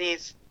with. And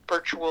these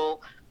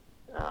virtual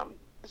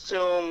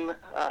Zoom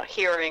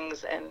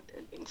hearings and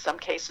in some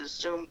cases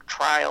Zoom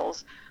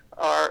trials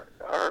are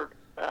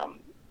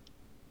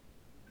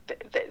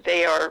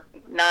they are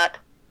not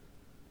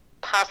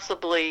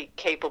possibly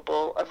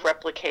capable of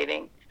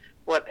replicating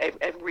what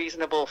a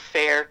reasonable,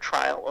 fair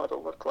trial ought to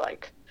look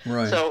like.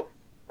 Right. So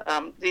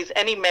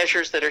any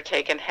measures that are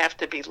taken have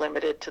to be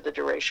limited to the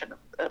duration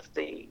of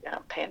the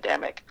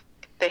pandemic.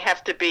 They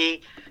have to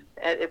be,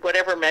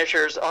 whatever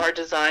measures are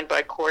designed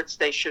by courts,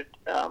 they should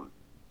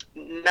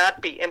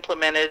not be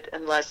implemented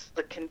unless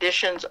the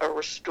conditions are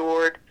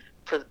restored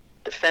for the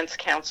defense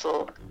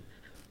counsel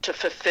to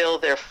fulfill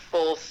their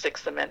full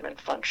Sixth Amendment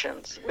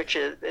functions, which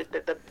is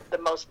the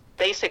most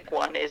basic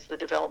one is the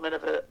development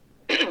of a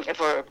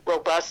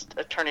robust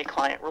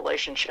attorney-client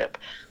relationship.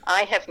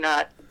 I have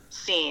not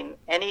seen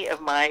any of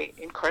my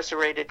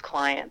incarcerated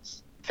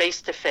clients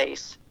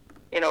face-to-face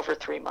in over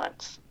 3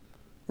 months.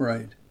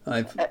 Right.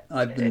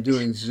 I've been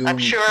doing Zoom I'm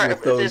sure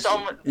with those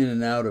in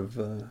and out of.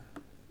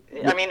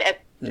 I mean, at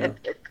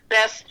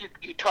best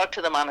you talk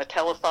to them on a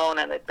telephone,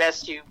 and at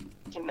best you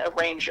can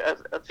arrange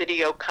a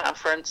video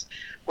conference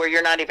where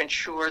you're not even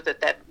sure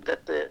that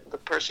the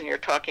person you're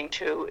talking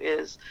to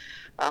is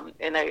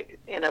in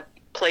a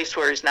place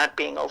where he's not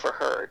being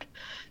overheard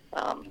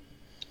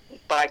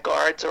by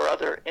guards or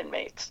other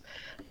inmates.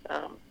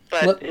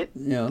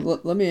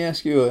 Let me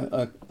ask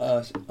you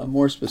a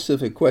more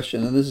specific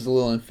question, and this is a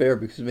little unfair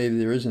because maybe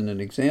there isn't an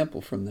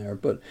example from there,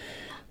 but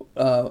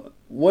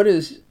what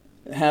is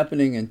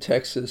happening in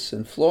Texas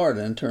and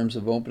Florida in terms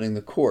of opening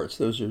the courts?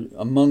 Those are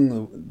among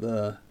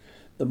the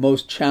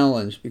most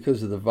challenged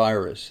because of the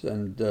virus,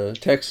 and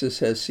Texas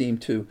has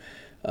seemed to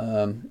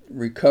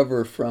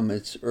recover from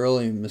its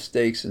early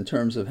mistakes in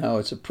terms of how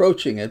it's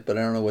approaching it, but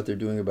I don't know what they're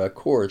doing about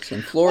courts.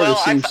 And Florida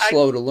seems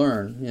slow to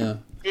learn. Yeah.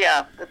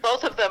 Yeah,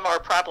 both of them are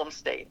problem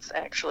states,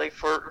 actually.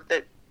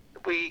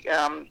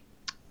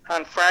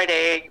 On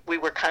Friday, we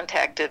were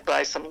contacted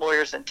by some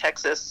lawyers in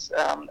Texas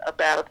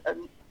about a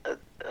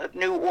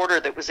new order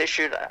that was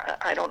issued.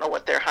 I don't know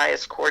what their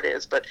highest court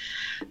is, but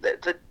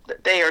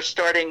they are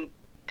starting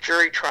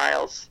jury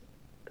trials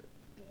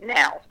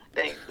now.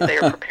 They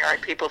are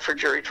preparing people for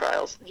jury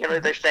trials.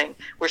 They're saying,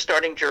 we're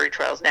starting jury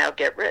trials now,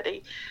 get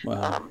ready.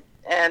 Wow.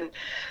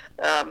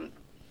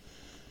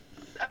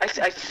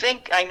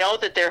 I know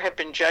that there have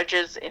been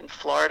judges in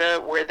Florida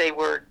where they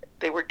were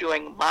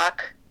doing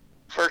mock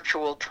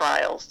virtual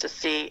trials to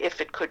see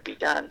if it could be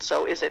done.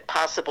 So is it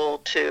possible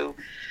to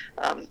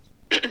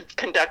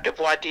conduct a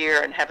voir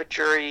dire and have a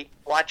jury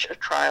watch a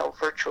trial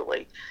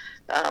virtually?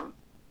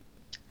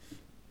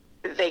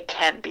 They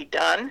can be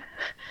done,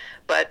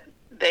 but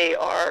they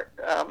are.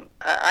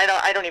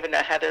 I don't even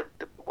know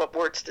what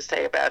words to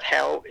say about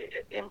how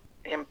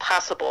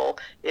impossible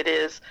it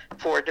is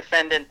for a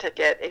defendant to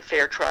get a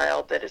fair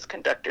trial that is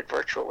conducted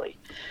virtually.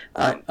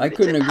 I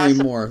couldn't agree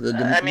more. The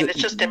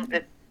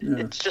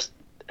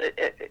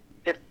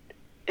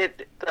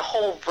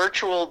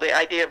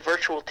idea of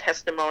virtual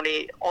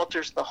testimony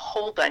alters the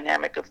whole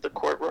dynamic of the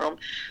courtroom.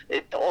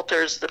 It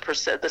alters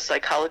the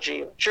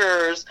psychology of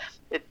jurors.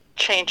 It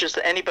changes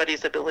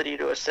anybody's ability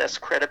to assess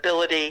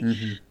credibility.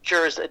 Mm-hmm.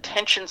 Jurors'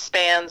 attention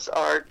spans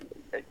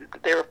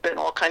there have been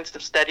all kinds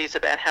of studies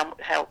about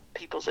how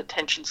people's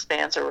attention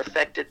spans are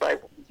affected by,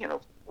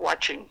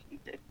 watching,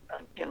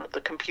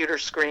 the computer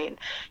screen.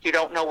 You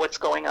don't know what's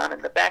going on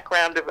in the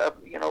background of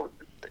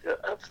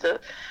the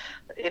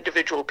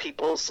individual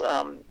people's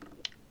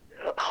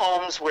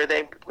homes where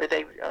they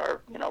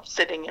are,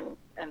 sitting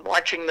and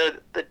watching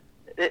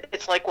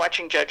it's like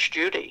watching Judge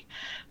Judy.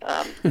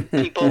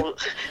 People.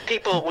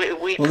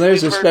 Well,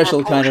 there's a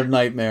special kind of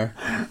nightmare.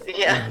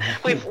 Yeah,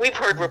 we've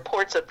heard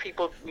reports of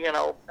people,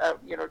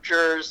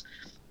 jurors,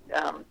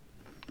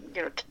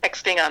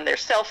 texting on their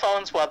cell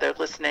phones while they're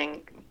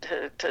listening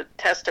to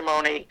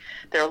testimony.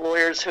 There are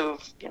lawyers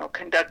who've,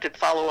 conducted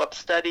follow-up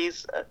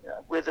studies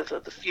with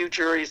the few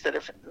juries that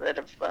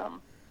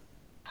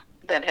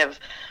have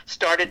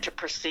started to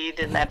proceed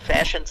in that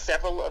fashion.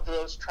 Several of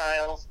those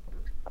trials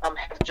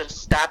have just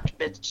stopped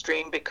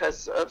midstream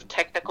because of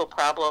technical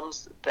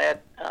problems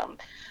that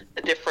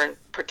the different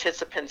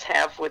participants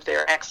have with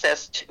their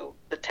access to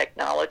the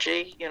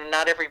technology.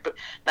 Not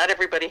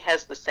everybody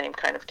has the same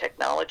kind of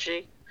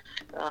technology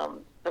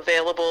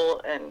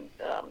available, and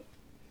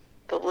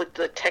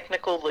the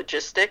technical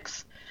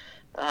logistics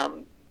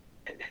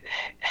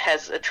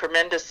has a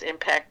tremendous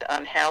impact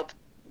on how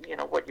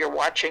what you're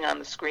watching on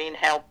the screen,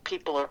 how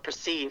people are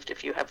perceived.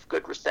 If you have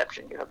good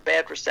reception, you have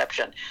bad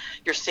reception.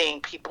 You're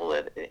seeing people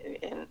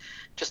in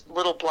just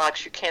little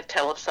blocks. You can't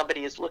tell if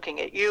somebody is looking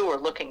at you or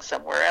looking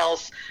somewhere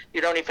else.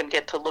 You don't even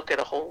get to look at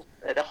a whole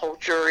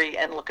jury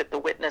and look at the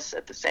witness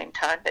at the same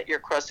time that you're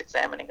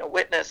cross-examining a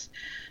witness.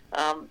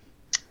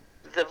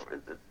 The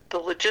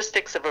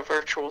logistics of a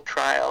virtual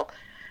trial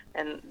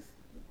and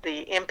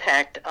the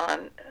impact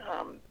on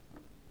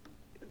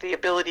the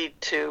ability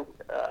to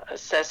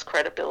assess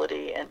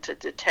credibility and to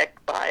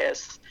detect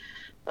bias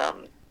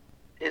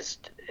is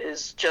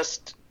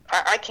just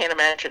I can't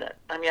imagine it.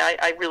 I mean,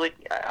 I really,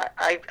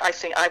 I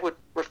think I would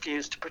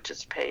refuse to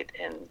participate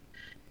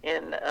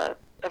in a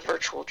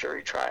virtual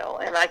jury trial.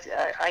 And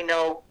I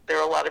know there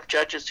are a lot of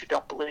judges who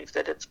don't believe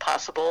that it's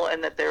possible,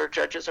 and that there are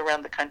judges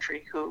around the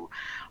country who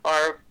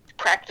are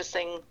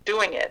practicing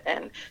doing it.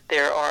 And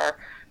there are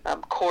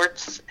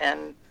courts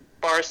and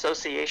bar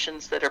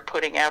associations that are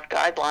putting out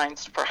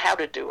guidelines for how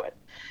to do it.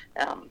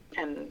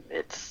 And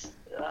it's,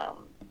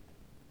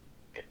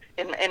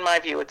 in my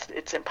view,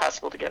 it's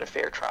impossible to get a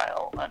fair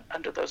trial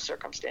under those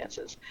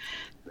circumstances.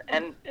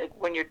 And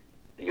when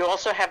you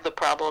also have the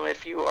problem,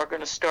 if you are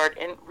going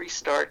to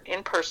restart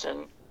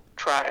in-person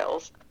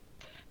trials,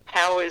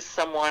 how is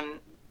someone,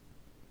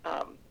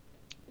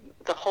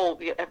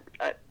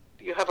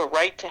 you have a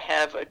right to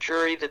have a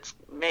jury that's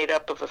made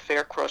up of a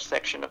fair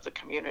cross-section of the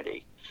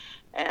community.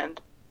 And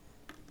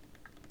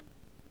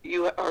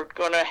you are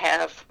going to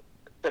have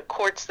the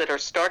courts that are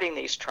starting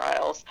these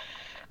trials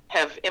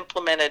have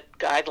implemented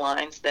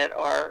guidelines that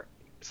are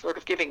sort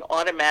of giving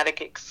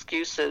automatic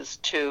excuses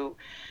to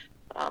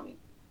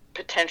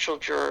potential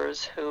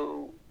jurors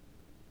who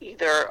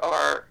either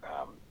are,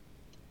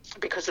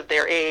 because of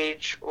their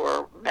age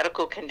or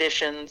medical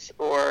conditions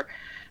or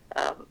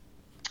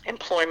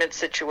employment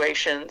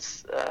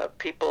situations,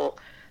 people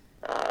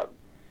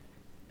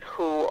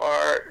who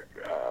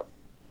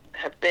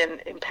have been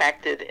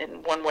impacted in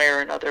one way or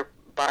another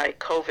by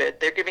COVID.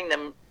 They're giving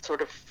them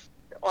sort of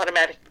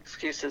automatic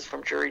excuses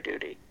from jury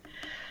duty.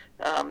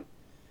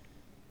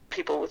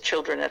 People with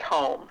children at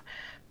home.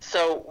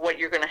 So what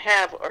you're going to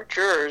have are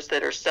jurors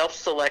that are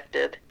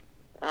self-selected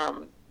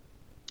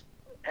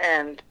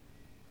and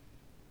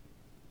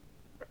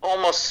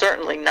almost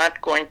certainly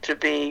not going to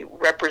be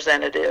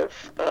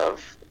representative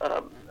of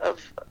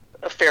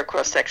a fair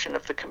cross-section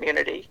of the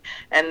community.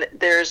 And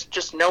there's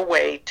just no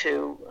way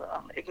to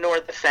ignore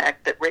the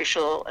fact that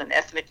racial and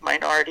ethnic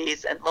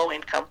minorities and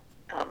low-income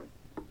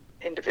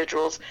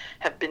individuals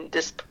have been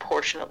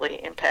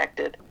disproportionately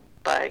impacted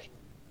by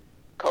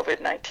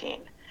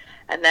COVID-19.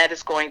 And that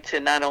is going to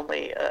not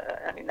only,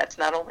 that's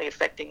not only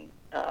affecting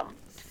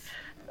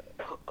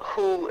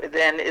who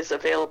then is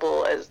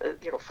available as,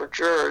 for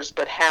jurors,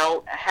 but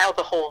how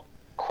the whole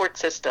court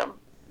system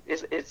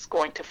is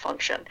going to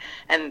function.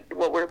 And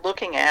what we're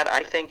looking at,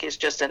 I think, is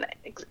just an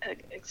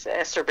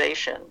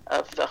exacerbation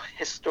of the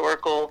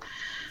historical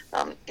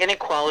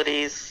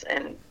inequalities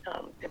and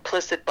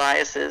implicit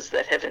biases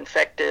that have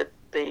infected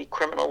the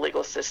criminal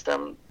legal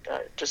system,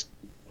 just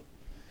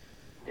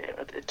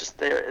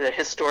the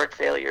historic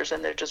failures,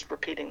 and they're just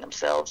repeating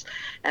themselves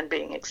and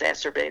being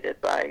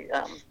exacerbated by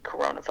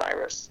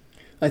coronavirus.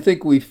 I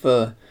think we've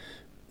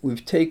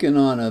taken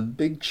on a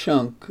big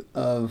chunk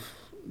of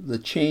the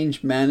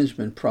change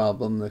management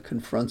problem that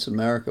confronts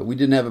America. We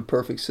didn't have a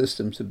perfect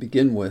system to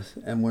begin with,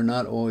 and we're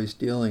not always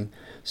dealing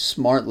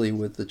smartly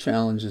with the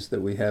challenges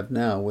that we have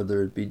now,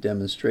 whether it be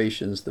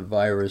demonstrations, the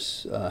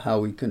virus, how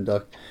we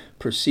conduct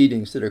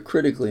proceedings that are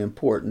critically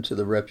important to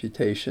the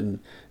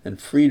reputation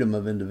and freedom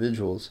of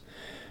individuals.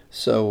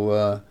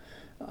 So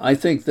I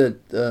think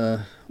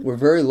that we're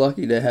very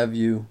lucky to have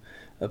you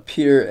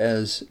appear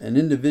as an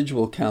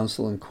individual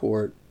counsel in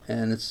court,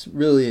 and it's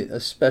really a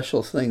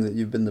special thing that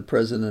you've been the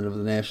president of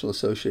the National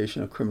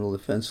Association of Criminal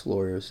Defense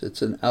Lawyers.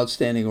 It's an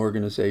outstanding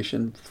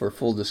organization. For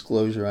full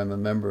disclosure, I'm a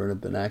member and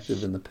have been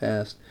active in the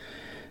past.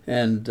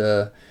 And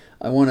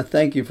I want to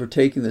thank you for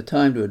taking the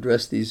time to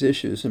address these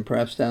issues, and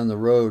perhaps down the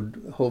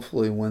road,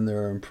 hopefully when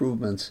there are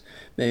improvements,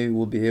 maybe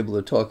we'll be able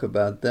to talk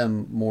about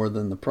them more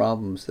than the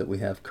problems that we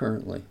have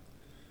currently.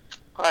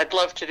 I'd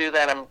love to do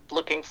that. I'm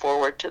looking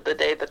forward to the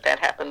day that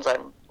happens.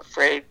 I'm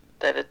afraid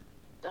that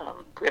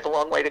we have a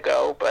long way to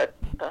go, but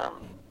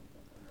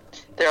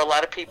there are a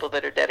lot of people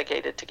that are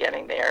dedicated to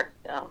getting there.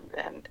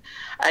 And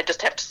I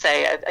just have to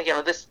say,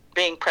 this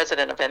being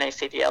president of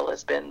NACDL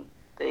has been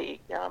the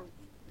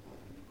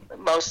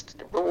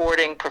most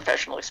rewarding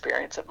professional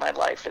experience of my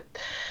life.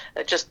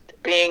 Just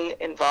being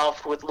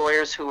involved with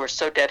lawyers who are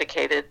so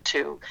dedicated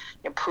to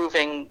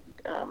improving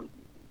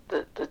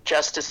the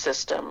justice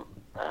system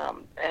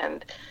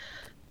and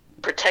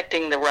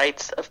protecting the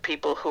rights of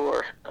people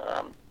who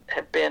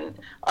have been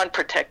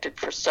unprotected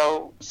for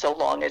so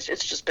long. It's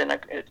just been a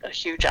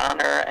huge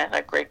honor and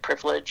a great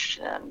privilege,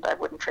 and I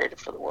wouldn't trade it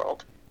for the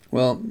world.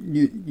 Well,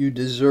 you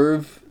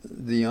deserve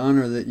the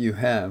honor that you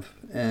have,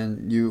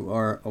 and you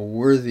are a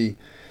worthy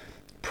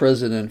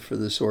president for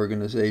this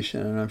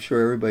organization, and I'm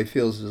sure everybody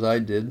feels as I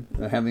did,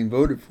 having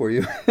voted for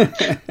you,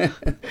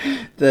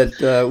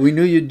 that we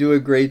knew you'd do a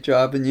great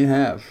job, and you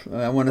have.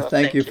 I want to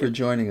thank you for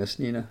joining us,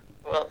 Nina.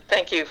 Well,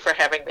 thank you for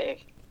having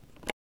me.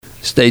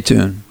 Stay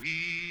tuned.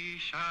 We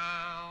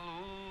shall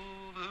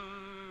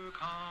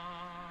overcome.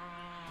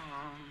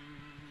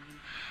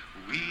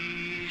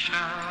 We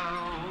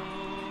shall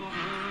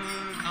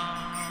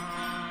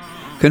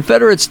overcome.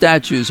 Confederate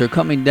statues are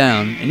coming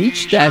down, and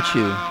each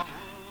statue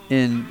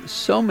in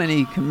so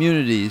many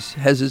communities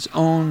has its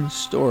own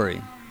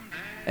story.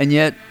 And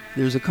yet,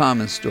 there's a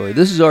common story.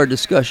 This is our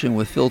discussion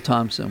with Phil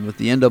Thompson with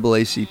the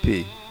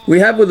NAACP. We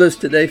have with us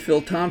today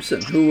Phil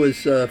Thompson, who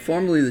was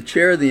formerly the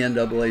chair of the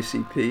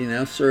NAACP,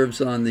 now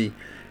serves on the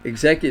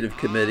executive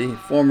committee,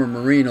 former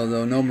Marine,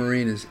 although no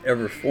Marine is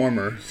ever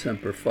former,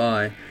 Semper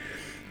Fi.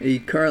 He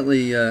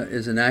currently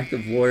is an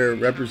active lawyer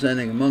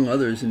representing, among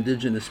others,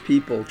 indigenous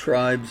people,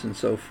 tribes, and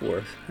so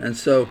forth. And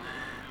so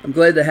I'm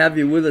glad to have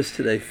you with us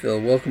today, Phil.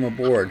 Welcome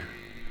aboard.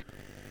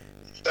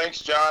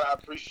 Thanks, John. I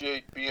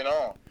appreciate being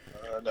on.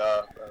 And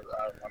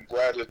I'm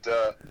glad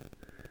that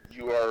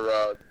you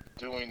are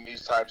doing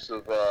these types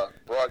of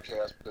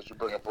broadcasts because you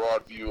bring a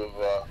broad view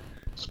of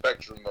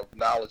spectrum of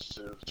knowledge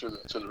to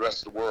the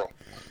rest of the world.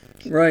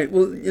 Right.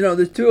 Well, you know,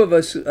 the two of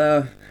us,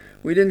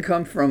 we didn't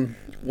come from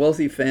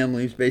wealthy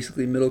families,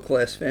 basically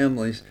middle-class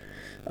families.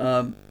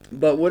 But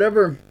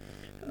whatever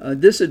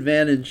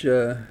disadvantage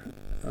a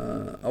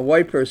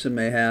white person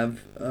may have,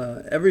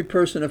 every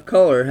person of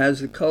color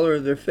has the color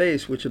of their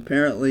face, which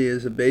apparently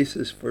is a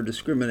basis for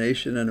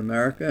discrimination in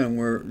America. And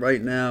we're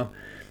right now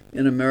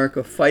in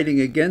America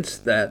fighting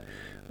against that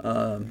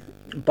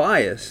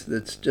bias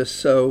that's just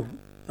so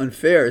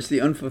unfair. It's the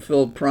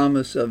unfulfilled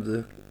promise of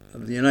the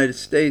United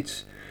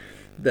States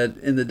that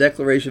in the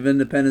Declaration of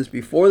Independence,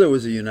 before there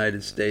was a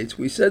United States,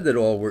 we said that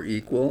all were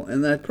equal,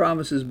 and that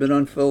promise has been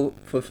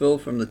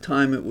unfulfilled from the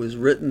time it was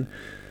written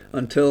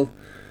until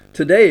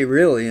today,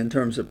 really, in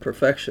terms of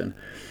perfection.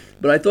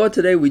 But I thought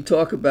today we'd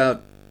talk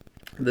about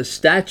the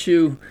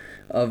statue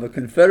of a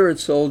Confederate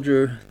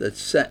soldier that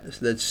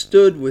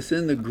stood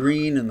within the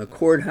green in the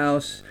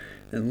courthouse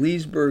in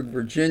Leesburg,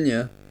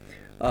 Virginia,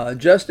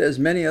 just as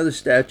many other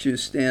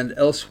statues stand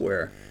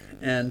elsewhere.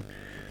 And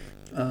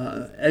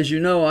as you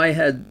know,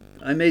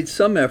 I made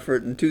some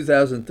effort in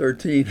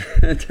 2013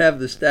 to have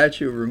the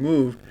statue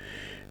removed,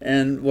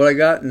 and what I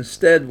got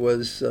instead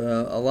was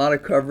a lot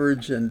of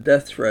coverage and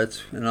death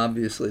threats, and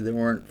obviously they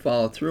weren't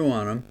followed through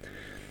on them.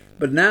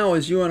 But now,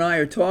 as you and I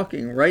are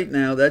talking, right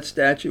now, that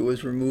statue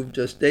was removed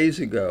just days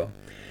ago.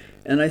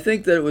 And I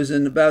think that it was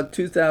in about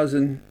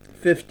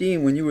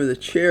 2015, when you were the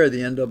chair of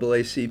the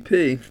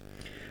NAACP,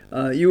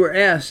 you were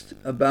asked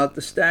about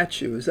the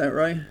statue. Is that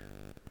right?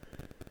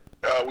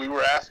 We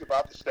were asked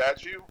about the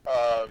statue.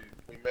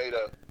 We made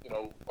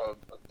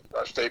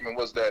our statement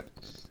was that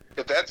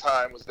at that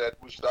time was that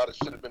we thought it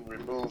should have been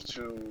removed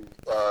to,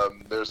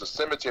 there's a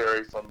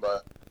cemetery from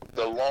the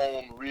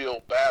lone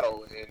real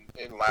battle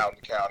in Loudoun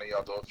County.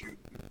 Although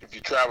if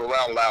you travel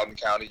around Loudoun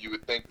County, you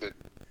would think that,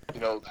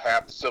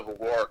 half the Civil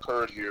War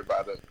occurred here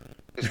by the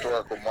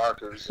historical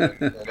markers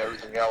and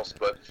everything else.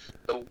 But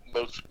the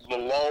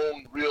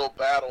lone real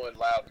battle in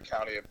Loudoun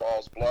County at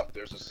Balls Bluff,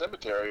 there's a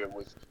cemetery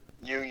with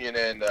Union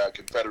and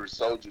Confederate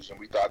soldiers, and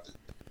we thought that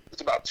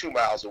it's about 2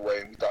 miles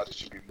away, and we thought it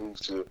should be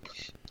moved to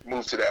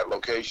that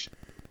location.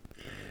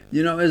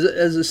 You know, as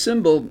a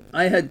symbol,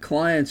 I had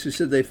clients who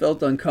said they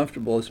felt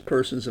uncomfortable as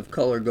persons of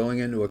color going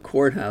into a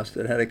courthouse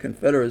that had a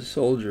Confederate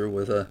soldier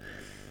with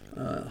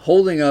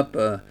holding up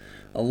a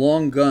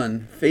long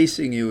gun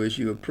facing you as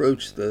you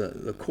approach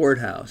the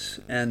courthouse.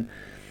 And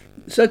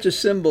such a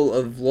symbol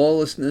of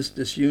lawlessness,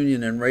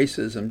 disunion, and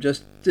racism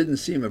just didn't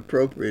seem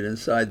appropriate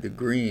inside the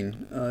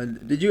green.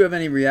 Did you have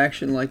any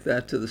reaction like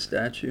that to the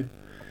statue?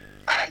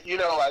 I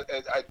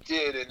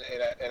did,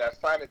 and I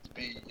find it to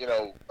be,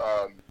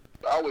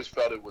 I always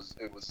felt it was,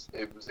 and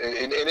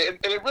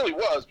it really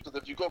was, because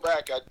if you go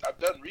back, I've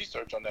done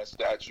research on that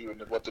statue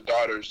and what the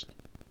daughters,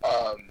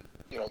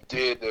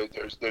 did.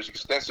 There's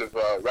extensive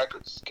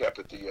records kept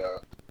at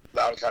the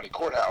Loudoun County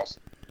Courthouse,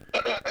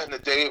 and the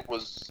day it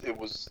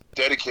was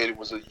dedicated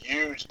was a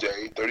huge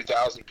day.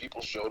 30,000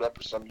 people showed up,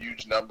 or some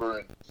huge number,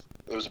 and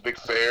there was a big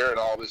fair and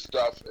all this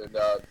stuff. And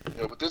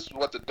but this is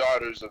what the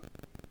daughters of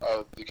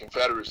the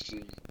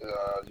Confederacy,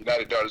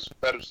 United Daughters of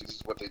Confederacy, this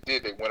is what they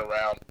did. They went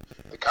around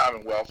the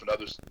Commonwealth and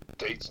other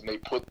states, and they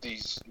put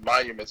these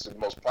monuments in the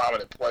most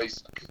prominent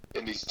place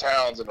in these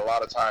towns, and a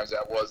lot of times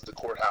that was the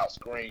courthouse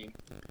green,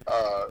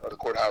 or the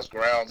courthouse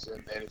grounds.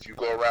 And if you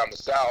go around the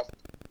South,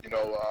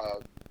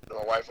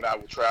 my wife and I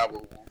would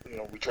travel,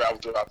 we travel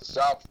throughout the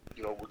South,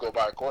 we go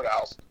by a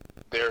courthouse,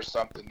 there's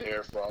something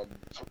there from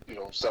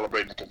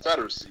celebrating the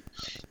Confederacy.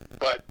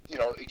 But,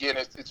 again,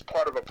 it's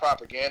part of a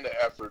propaganda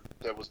effort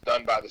that was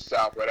done by the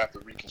South right after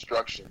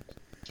Reconstruction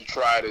to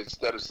try to,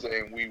 instead of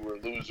saying we were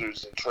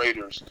losers and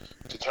traitors,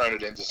 to turn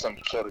it into some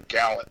sort of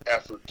gallant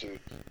effort to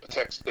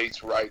protect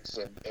states' rights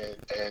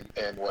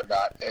and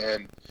whatnot.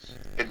 And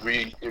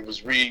it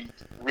was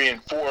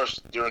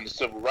reinforced during the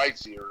Civil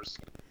Rights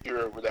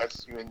era, where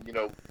that's when,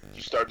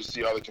 you start to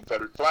see all the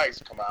Confederate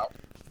flags come out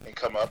and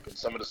come up, and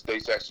some of the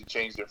states actually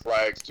changed their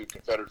flags to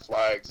Confederate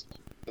flags,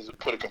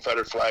 put a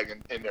Confederate flag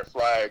in their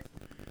flag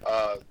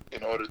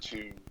in order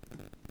to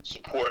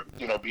support,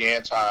 be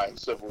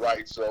anti-civil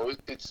rights. So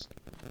it's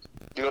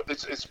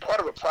part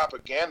of a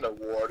propaganda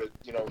war that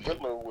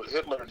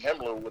Hitler and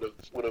Himmler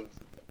would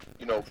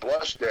have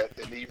blushed at,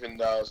 and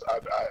even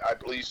I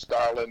believe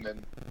Stalin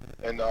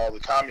and all the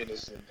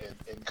communists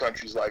in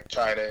countries like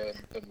China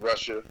and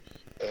Russia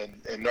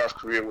and North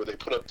Korea, where they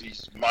put up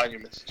these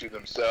monuments to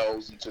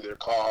themselves and to their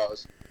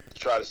cause to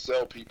try to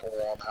sell people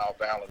on how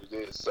valid it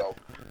is. So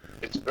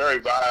it's very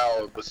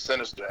vile but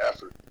sinister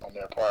effort on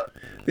their part.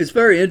 It's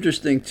very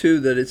interesting, too,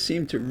 that it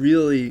seemed to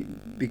really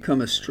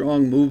become a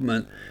strong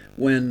movement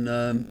when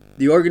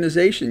the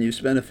organization you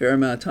spent a fair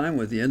amount of time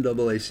with, the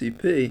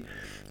NAACP,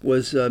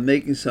 was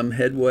making some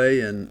headway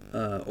in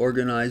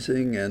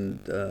organizing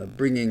and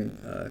bringing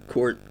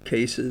court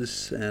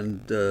cases.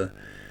 And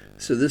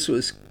so this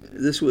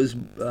was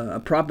a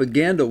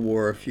propaganda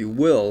war, if you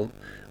will,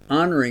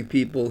 honoring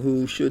people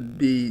who should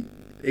be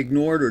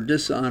ignored or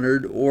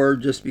dishonored or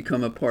just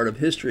become a part of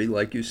history,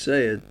 like you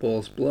say, at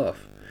Ball's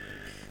Bluff.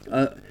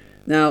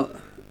 Now,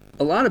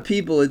 a lot of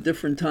people at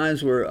different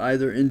times were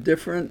either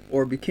indifferent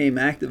or became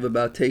active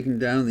about taking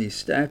down these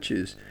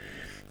statues.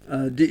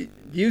 Do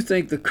you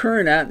think the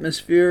current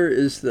atmosphere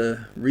is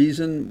the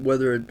reason,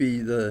 whether it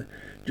be the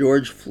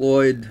George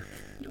Floyd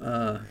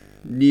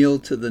kneel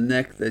to the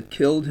neck that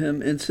killed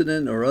him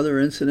incident or other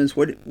incidents?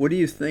 What do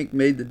you think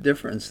made the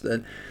difference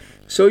that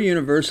so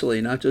universally,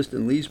 not just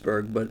in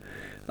Leesburg, but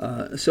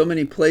so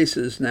many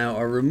places now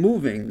are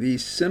removing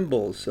these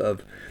symbols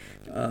of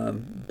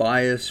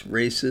bias,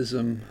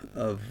 racism,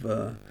 of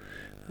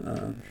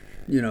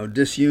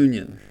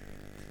disunion?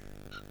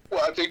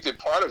 Well, I think that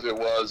part of it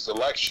was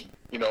election,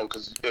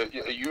 because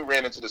you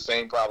ran into the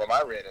same problem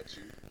I ran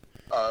into.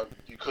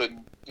 You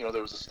couldn't,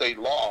 there was a state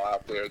law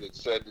out there that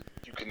said that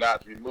you could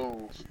not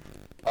remove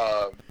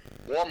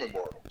war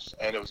memorials,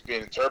 and it was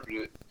being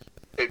interpreted.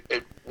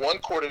 One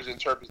court is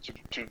interpreted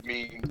to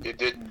mean it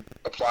didn't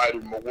apply to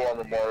war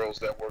memorials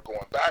that were going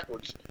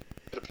backwards.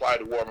 It applied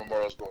to war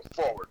memorials going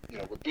forward.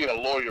 With being a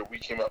lawyer, we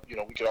came up, we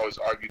could always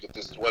argue that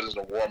this wasn't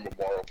a war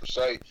memorial per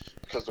se,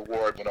 because the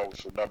war had been over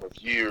for a number of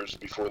years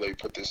before they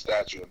put this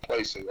statue in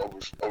place,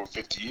 over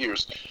 50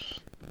 years.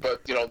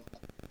 But,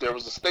 there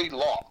was a state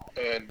law.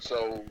 And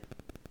so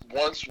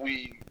once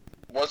we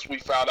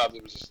found out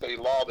there was a state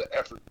law, the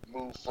effort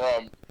moved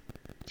from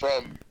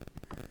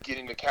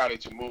getting the county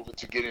to move it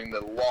to getting the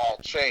law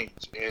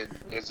changed. And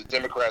as the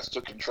Democrats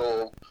took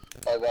control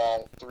of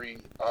all three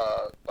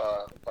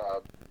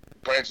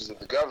branches of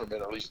the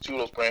government, or at least two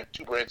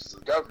branches of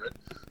the government,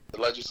 the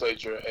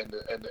legislature and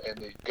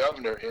the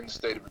governor in the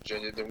state of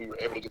Virginia, then we were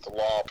able to get the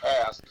law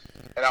passed.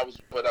 And I was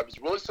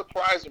really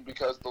surprising,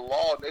 because the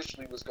law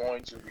initially was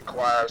going to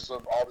require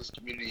all this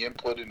community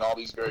input and all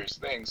these various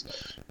things,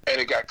 and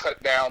it got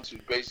cut down to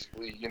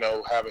basically,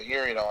 have a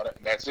hearing on it,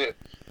 and that's it.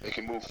 They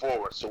can move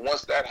forward. So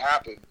once that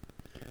happened,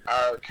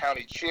 our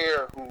county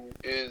chair, who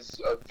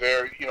is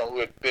who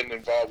had been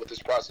involved with this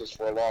process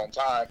for a long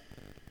time,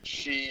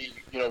 she,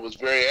 was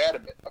very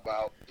adamant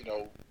about,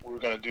 we were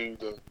going to do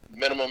the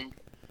minimum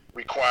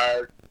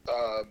required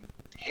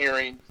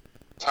hearing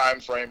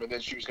time frame, and then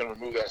she was going to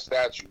remove that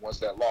statue once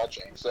that law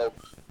changed. So,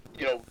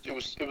 it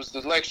was the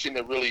election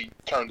that really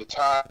turned the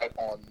tide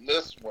on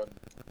this one.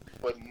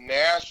 But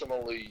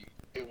nationally,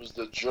 it was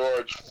the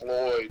George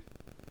Floyd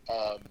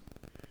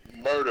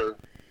murder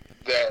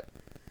that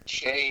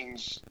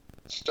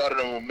started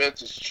a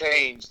momentous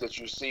change that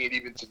you're seeing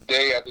even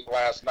today. I think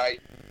last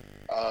night,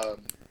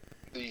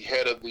 the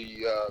head of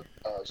the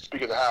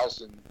Speaker of the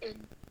House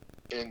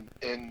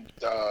in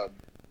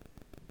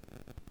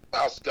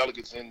House of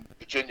Delegates in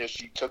Virginia,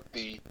 she took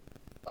the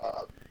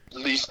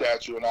Lee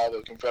statue and all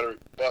the Confederate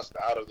bust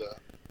out of the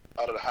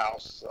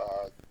House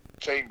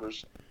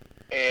chambers.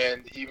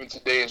 And even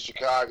today in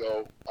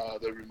Chicago,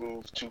 they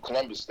removed 2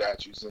 Columbus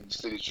statues in the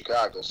city of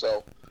Chicago.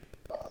 So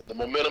the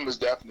momentum is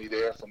definitely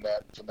there from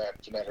that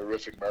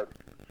horrific murder.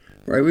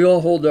 Right, we all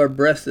hold our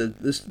breath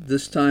that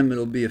this time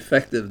it'll be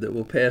effective, that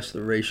we'll pass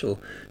the Racial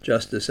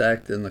Justice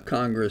Act and the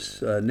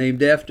Congress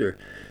named after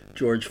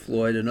George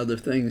Floyd and other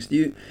things.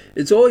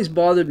 It's always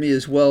bothered me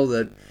as well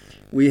that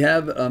we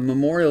have a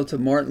memorial to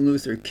Martin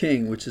Luther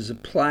King, which is a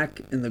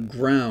plaque in the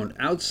ground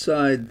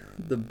outside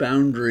the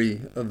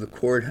boundary of the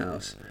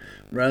courthouse,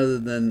 rather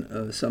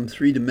than some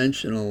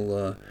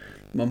three-dimensional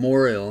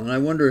memorial. And I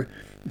wonder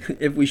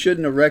if we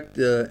shouldn't erect,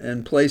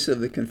 in place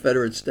of the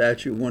Confederate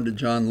statue, one to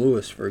John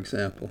Lewis, for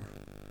example.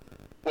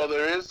 Well,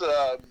 there is,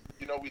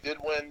 we did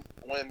win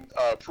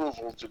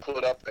approval to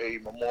put up a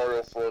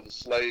memorial for the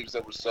slaves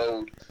that were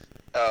sold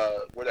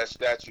where that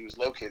statue is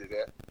located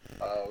at.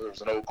 There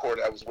was an old court,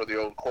 that was where the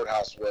old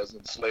courthouse was,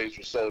 and slaves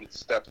were sold at the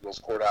Steppenwolf's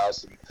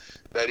courthouse. And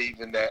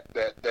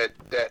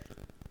that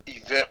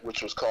event,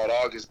 which was called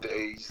August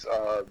Days,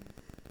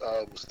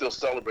 was still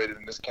celebrated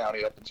in this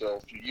county up until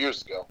a few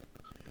years ago.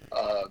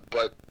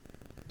 But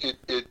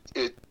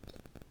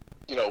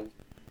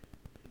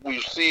we're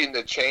seeing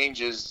the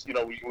changes.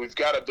 We've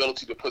got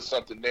ability to put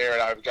something there,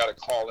 and I've got a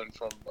call in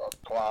from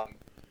Kalan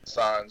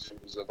Sands, who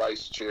was the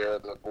vice chair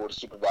of the Board of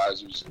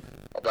Supervisors,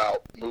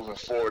 about moving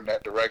forward in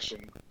that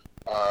direction.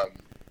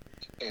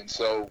 And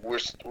so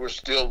we're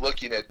still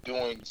looking at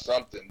doing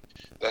something.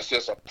 That's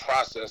just a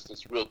process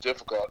that's real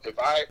difficult. If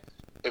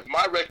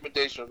my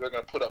recommendation was they're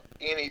going to put up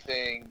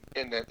anything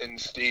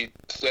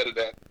instead of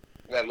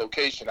that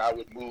location, I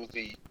would move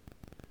the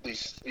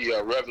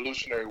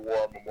Revolutionary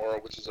War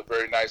Memorial, which is a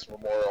very nice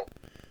memorial,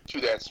 to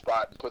that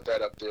spot and put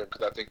that up there,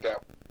 because I think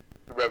that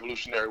the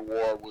Revolutionary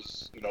War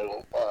was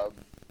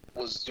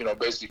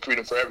basically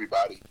freedom for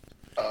everybody.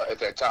 at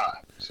that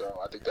time. So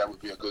I think that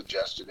would be a good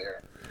gesture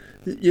there.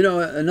 You know,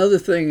 another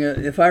thing,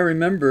 if I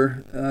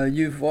remember,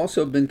 you've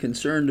also been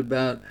concerned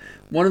about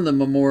one of the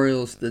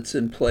memorials that's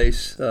in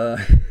place.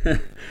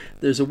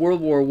 There's a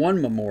World War I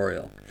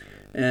memorial.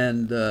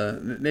 And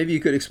maybe you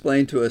could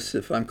explain to us,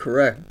 if I'm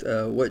correct,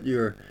 what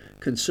your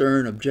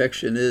concern,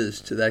 objection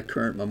is to that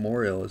current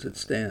memorial as it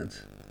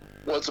stands.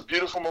 Well, it's a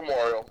beautiful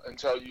memorial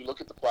until you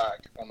look at the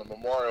plaque on the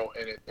memorial,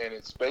 and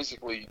it's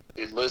basically,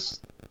 it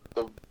lists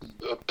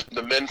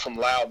the men from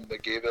Loudoun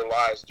that gave their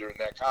lives during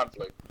that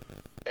conflict.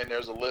 And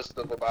there's a list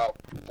of about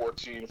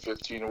 14,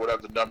 15, or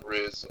whatever the number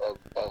is of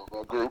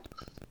a group.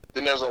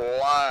 Then there's a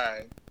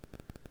line,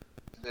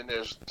 and then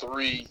there's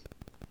 3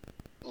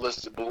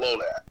 listed below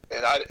that.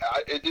 And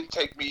it didn't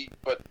take me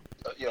but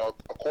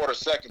a quarter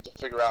second to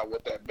figure out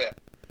what that meant.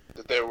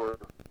 That there were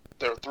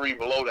 3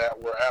 below that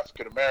were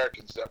African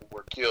Americans that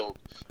were killed.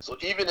 So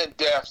even in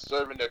death,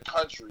 serving their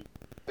country,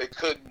 they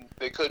couldn't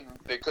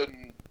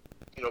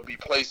be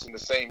placed in the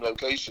same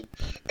location.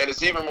 And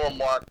it's even more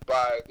marked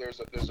by there's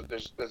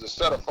a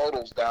set of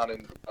photos down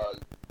in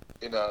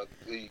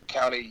the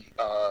county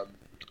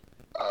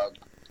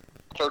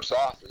clerk's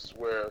office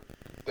where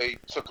they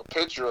took a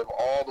picture of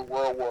all the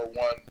World War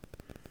I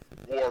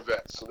war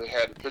vets. So they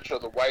had a picture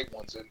of the white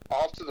ones, and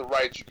off to the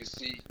right you can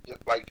see,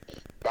 like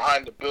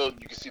behind the building,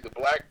 you can see the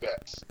black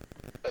vets,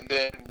 and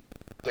then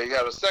they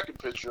have a second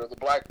picture of the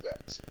black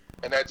vets,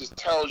 and that just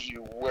tells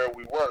you where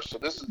we were. So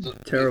this is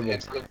terrible.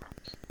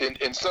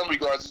 In some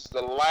regards, this is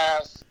the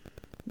last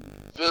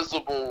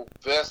visible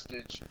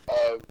vestige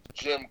of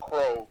Jim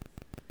Crow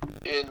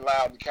in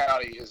Loudoun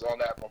County is on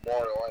that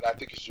memorial, and I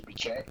think it should be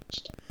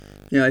changed.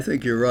 Yeah, I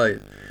think you're right.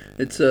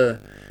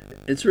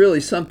 It's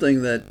really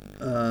something that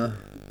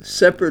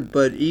separate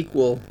but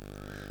equal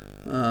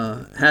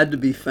had to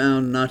be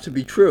found not to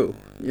be true.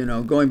 You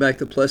know, going back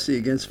to Plessy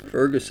against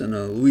Ferguson,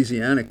 a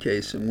Louisiana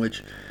case in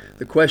which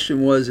the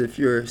question was if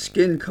your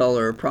skin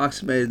color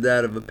approximated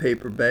that of a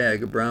paper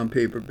bag, a brown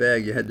paper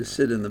bag, you had to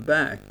sit in the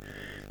back.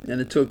 And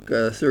it took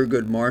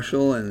Thurgood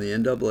Marshall and the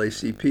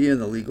NAACP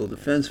and the Legal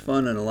Defense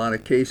Fund and a lot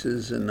of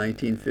cases in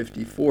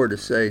 1954 to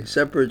say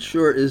separate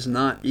sure is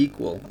not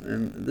equal.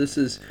 And this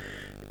is,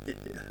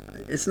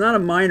 it's not a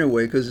minor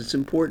way because it's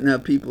important how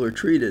people are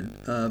treated,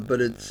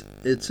 but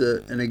it's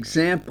an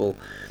example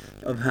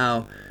of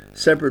how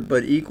separate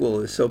but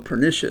equal is so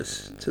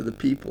pernicious to the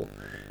people.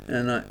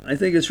 And I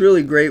think it's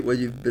really great what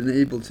you've been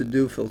able to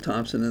do, Phil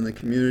Thompson, in the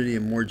community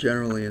and more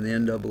generally in the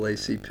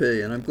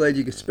NAACP. And I'm glad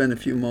you could spend a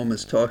few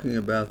moments talking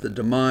about the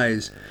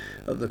demise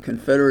of the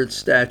Confederate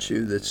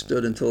statue that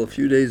stood until a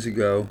few days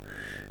ago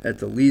at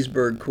the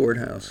Leesburg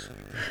Courthouse.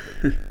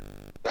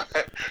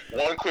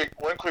 One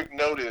quick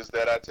note is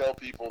that I tell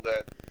people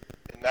that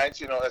in that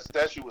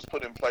statue was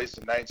put in place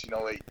in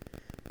 1908.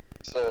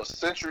 So a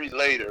century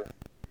later,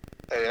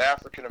 an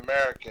African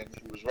American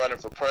who was running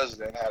for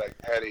president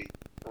had a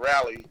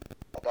rally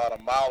about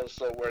a mile or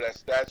so where that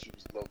statue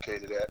was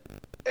located at,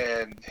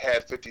 and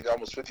had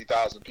almost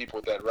 50,000 people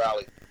at that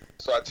rally.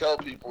 So I tell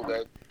people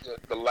that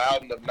the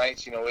Loudoun of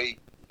 1908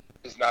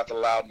 is not the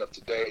Loudoun of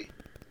today,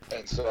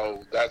 and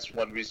so that's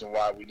one reason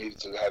why we needed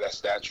to have that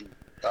statue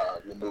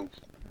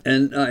removed.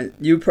 And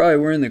you probably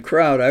were in the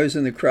crowd. I was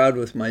in the crowd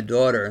with my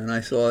daughter, and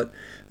I thought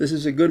this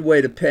is a good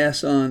way to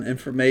pass on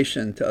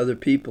information to other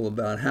people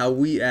about how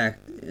we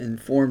act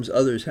informs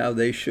others how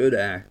they should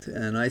act.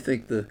 And I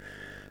think the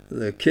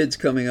kids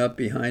coming up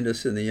behind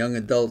us and the young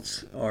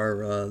adults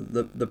are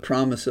the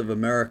promise of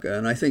America.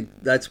 And I think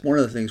that's one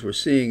of the things we're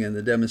seeing in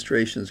the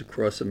demonstrations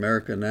across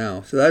America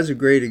now. So that's a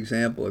great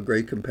example, a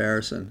great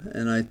comparison.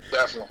 And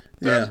definitely.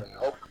 Yeah.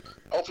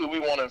 Hopefully we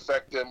won't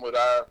infect them with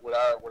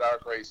our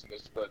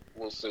craziness, but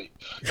we'll see.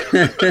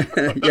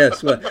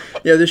 Yes, well,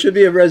 yeah, there should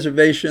be a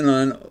reservation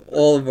on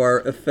all of our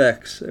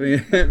effects. I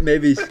mean,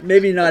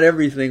 maybe not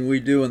everything we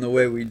do and the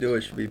way we do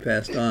it should be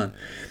passed on.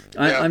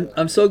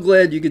 I'm so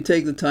glad you could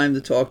take the time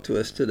to talk to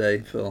us today,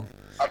 Phil.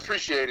 I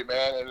appreciate it,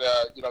 man,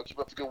 and keep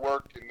up the good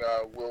work, and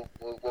we'll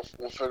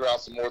figure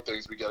out some more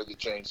things we got to get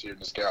changed here in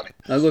this county.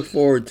 I look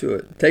forward to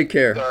it. Take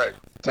care. All right,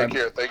 take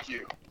care. Thank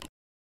you.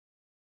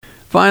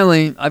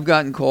 Finally, I've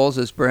gotten calls,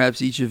 as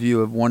perhaps each of you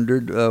have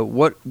wondered,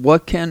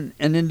 what can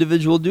an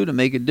individual do to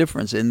make a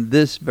difference in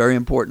this very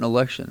important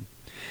election?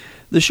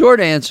 The short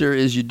answer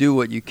is you do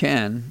what you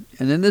can,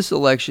 and in this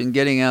election,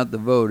 getting out the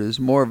vote is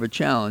more of a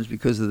challenge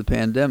because of the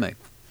pandemic.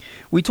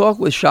 We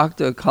talked with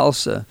Shakta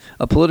Khalsa,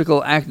 a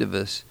political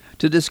activist,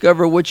 to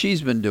discover what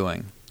she's been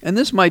doing. And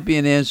this might be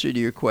an answer to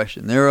your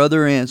question. There are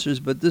other answers,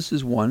 but this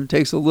is one. It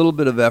takes a little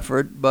bit of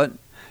effort, but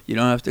you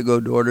don't have to go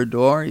door to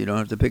door. You don't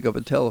have to pick up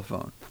a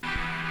telephone.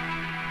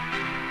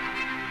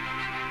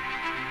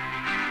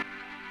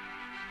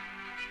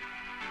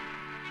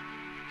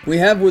 We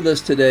have with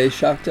us today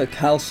Shakta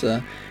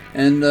Khalsa,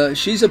 and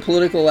she's a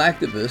political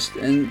activist,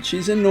 and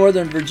she's in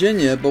Northern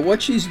Virginia, but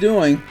what she's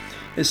doing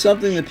is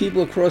something that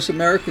people across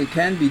America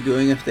can be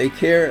doing if they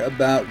care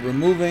about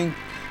removing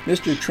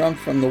Mr. Trump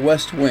from the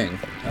West Wing,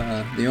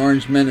 the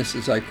Orange Menace,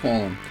 as I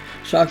call him.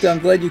 Shakta, I'm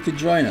glad you could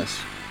join us.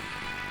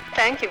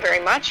 Thank you very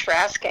much for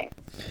asking.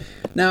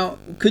 Now,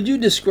 could you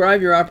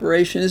describe your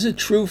operation? Is it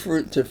true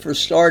for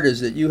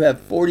starters that you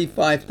have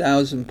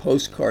 45,000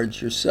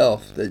 postcards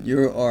yourself that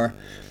you are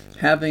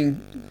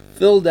having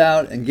filled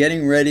out and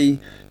getting ready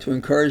to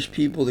encourage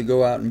people to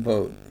go out and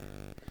vote?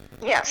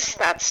 Yes,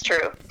 that's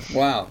true.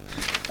 Wow.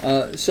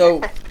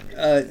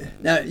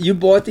 Now you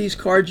bought these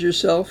cards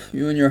yourself,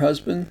 you and your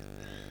husband?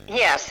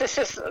 Yes, this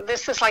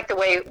is like the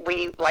way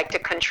we like to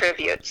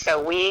contribute.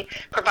 So we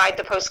provide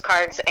the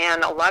postcards,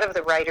 and a lot of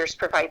the writers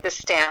provide the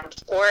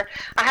stamps, or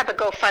I have a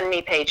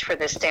GoFundMe page for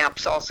the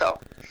stamps also.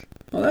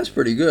 Well, that's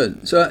pretty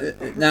good. So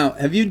now,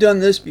 have you done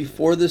this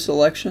before this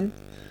election?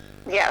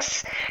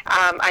 Yes.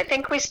 I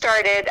think we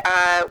started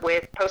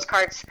with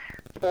postcards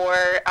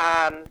for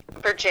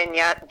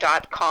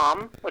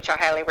Virginia.com, which I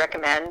highly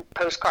recommend,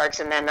 postcards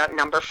and then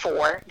number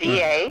 4,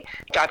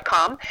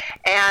 VA.com.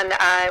 And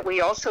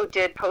we also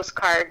did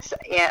postcards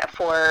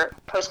for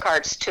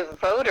postcards to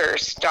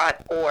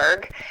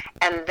voters.org,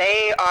 and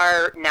they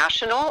are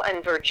national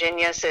and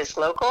Virginia's is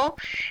local,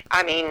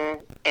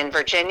 in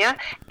Virginia.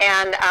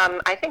 And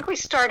I think we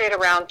started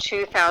around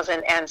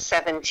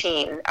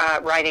 2017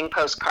 writing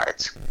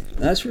postcards.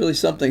 That's really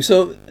something.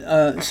 So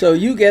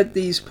you get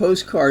these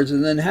postcards,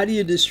 and then how do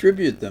you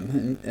distribute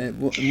them, and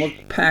what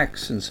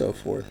packs and so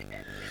forth?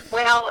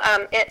 Well,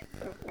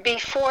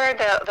 before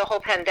the whole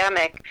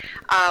pandemic,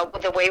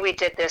 the way we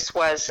did this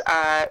was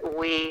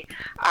we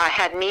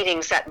had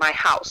meetings at my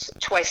house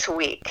twice a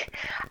week,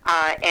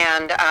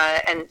 and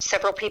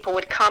several people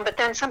would come. But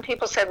then some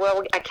people said,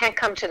 "Well, I can't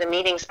come to the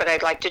meetings, but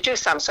I'd like to do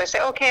some." So I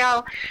said, "Okay,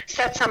 I'll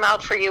set some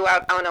out for you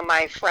out on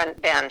my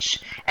front bench,"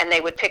 and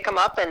they would pick them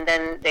up, and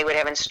then they would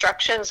have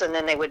instructions, and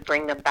then they would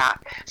bring them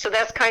back. So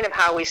that's kind of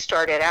how we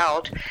started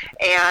out.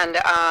 And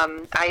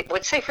I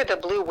would say for the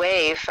Blue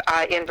Wave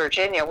in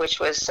Virginia, which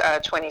was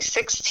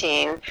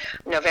 2016,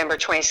 November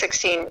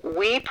 2016,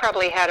 we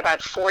probably had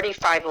about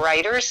 45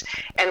 writers,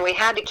 and we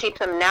had to keep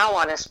them now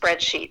on a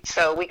spreadsheet.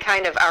 So we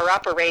our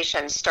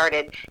operation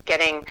started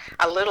getting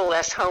a little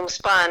less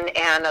homespun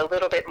and a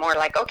little bit more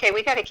like, okay,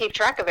 we got to keep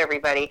track of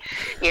everybody.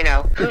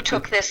 Who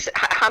took this,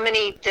 how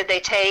many did they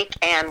take,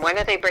 and when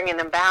are they bringing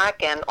them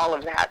back, and all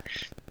of that.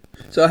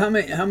 So how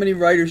many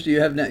writers do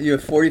you have now? You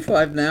have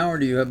 45 now, or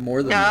do you have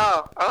more than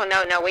that?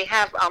 No. We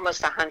have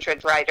almost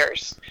 100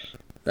 writers.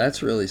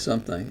 That's really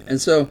something. And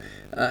so,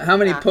 how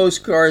many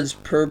postcards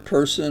per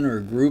person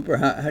or group, or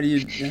how do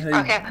you?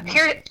 Okay,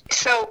 here.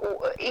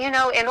 So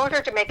in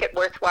order to make it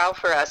worthwhile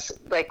for us,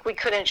 like we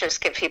couldn't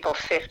just give people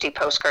 50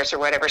 postcards or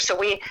whatever. So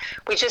we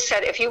just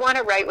said, if you want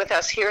to write with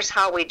us, here's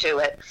how we do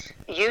it.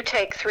 You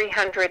take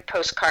 300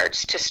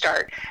 postcards to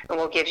start, and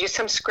we'll give you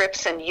some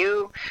scripts, and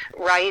you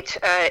write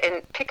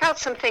and pick out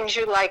some things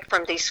you like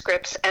from these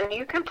scripts, and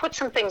you can put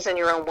some things in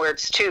your own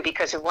words too,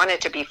 because we want it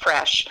to be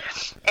fresh.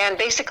 And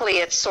basically,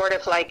 it's sort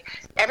of like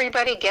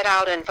everybody get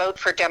out and vote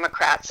for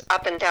Democrats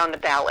up and down the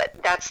ballot.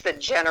 That's the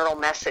general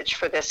message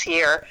for this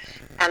year.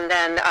 And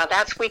then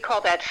we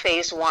call that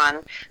phase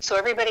 1. So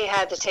everybody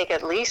had to take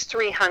at least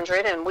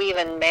 300, and we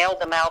even mailed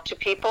them out to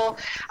people.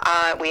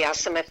 We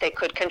asked them if they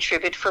could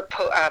contribute for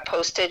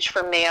postage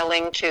for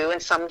mailing too,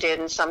 and some did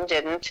and some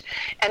didn't.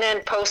 And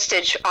then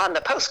postage on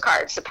the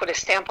postcards, to put a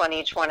stamp on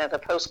each one of the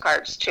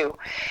postcards too.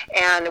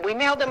 And we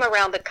mailed them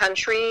around the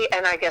country,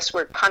 and I guess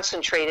we're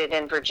concentrated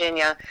in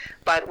Virginia,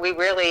 but we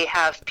really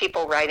have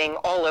people writing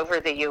all over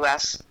the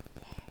U.S.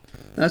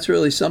 That's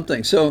really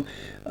something. So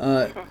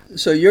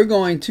you're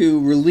going to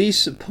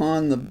release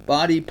upon the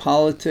body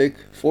politic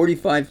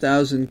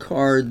 45,000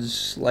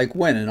 cards, like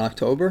when, in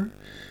October?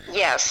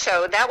 Yes,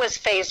 so that was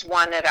phase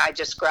 1 that I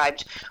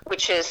described,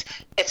 which is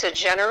it's a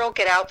general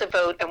get out the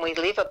vote, and we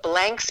leave a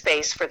blank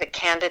space for the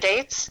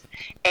candidates,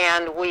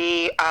 and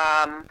we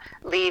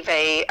leave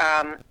a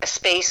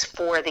space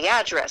for the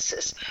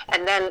addresses,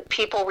 and then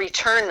people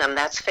return them.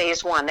 That's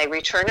phase 1. They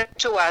return it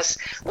to us.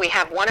 We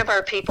have one of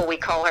our people, we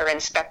call her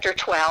Inspector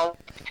 12.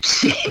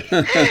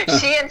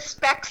 She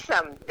inspects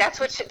them.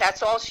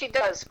 That's all she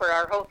does for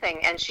our whole thing.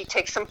 And she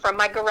takes them from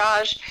my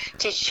garage.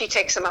 She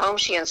takes them home.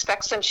 She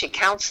inspects them. She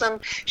counts them.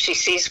 She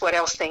sees what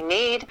else they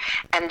need,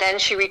 and then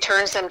she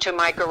returns them to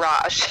my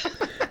garage.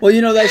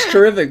 Well, that's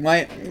terrific.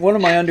 One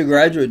of my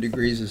undergraduate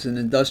degrees is in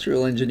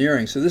industrial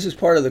engineering, so this is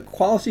part of the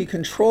quality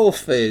control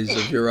phase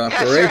of your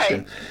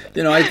operation.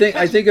 That's right.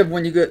 I think of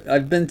when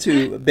I've been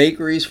to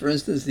bakeries, for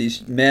instance,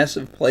 these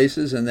massive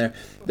places, and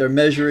they're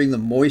measuring the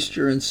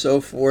moisture and so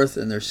forth,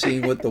 and they're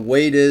seeing what the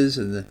weight is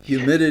and the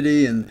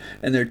humidity, and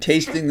they're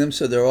tasting them,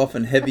 so they're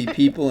often heavy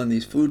people in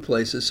these food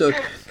places. So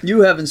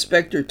you have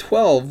Inspector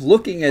 12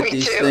 looking at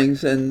these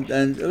things, and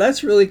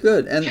that's really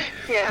good. And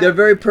they're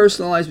very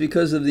personalized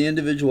because of the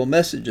individual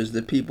messages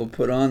that people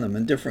put on them,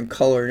 and different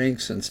colored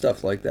inks and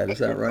stuff like that. Is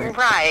that right?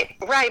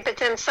 Right. But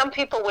then some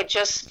people would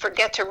just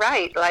forget to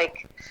write,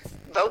 like,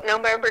 vote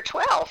November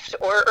 12th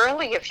or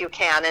early if you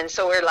can. And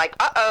so we're like,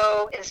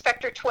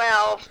 Inspector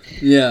 12.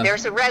 Yeah.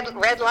 There's a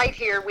red light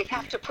here. We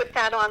have to put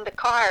that on the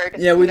card.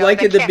 Yeah, we'd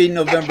like it to be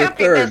November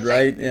 3rd,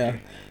 right? Yeah.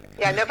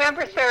 Yeah,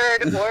 November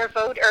 3rd, or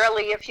vote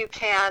early if you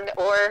can,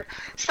 or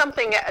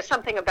something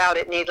about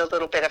it need a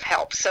little bit of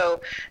help. So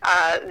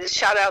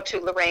shout out to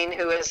Lorraine,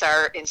 who is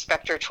our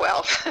Inspector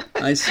 12.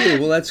 I see.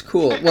 Well, that's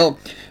cool. Well,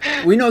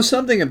 we know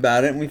something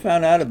about it, and we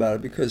found out about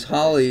it because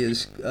Holly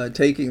is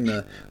taking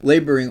the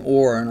laboring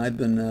oar, and I've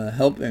been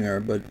helping her,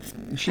 but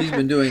she's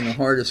been doing the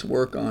hardest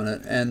work on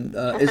it. And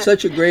it's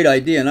such a great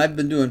idea, and I've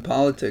been doing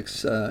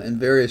politics in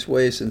various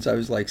ways since I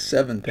was like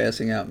 7,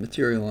 passing out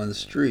material on the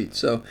street.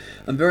 So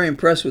I'm very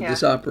impressed with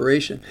this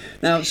operation.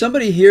 Now, if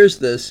somebody hears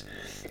this,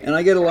 and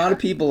I get a lot of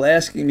people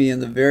asking me in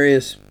the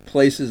various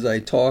places I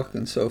talk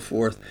and so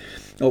forth,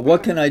 well,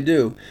 what can I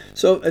do?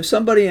 So if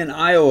somebody in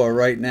Iowa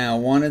right now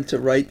wanted to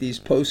write these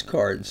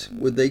postcards,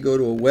 would they go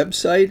to a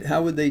website?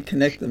 How would they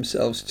connect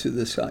themselves to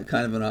this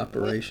kind of an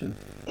operation?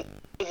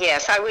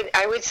 Yes, I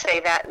would say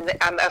that.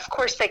 Of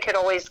course, they could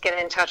always get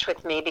in touch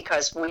with me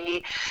because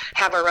we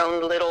have our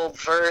own little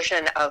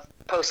version of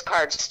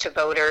postcards to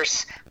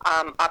voters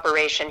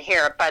operation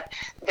here. But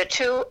the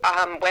two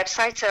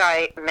websites that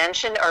I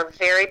mentioned are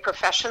very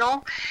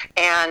professional,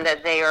 and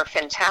they are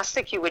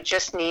fantastic. You would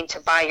just need to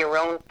buy your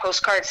own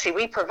postcards. See,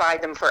 we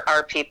provide them for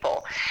our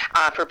people,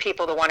 for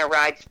people that want to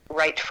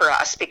write for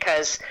us,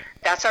 because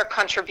that's our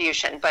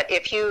contribution. But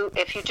if you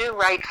do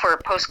write for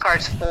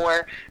Postcards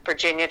for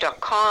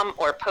Virginia.com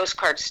or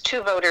Postcards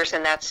to Voters,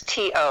 and that's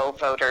TO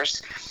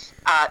Voters,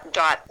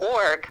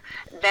 .org,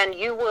 then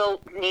you will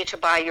need to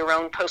buy your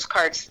own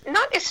postcards.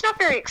 It's not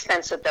very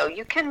expensive, though.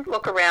 You can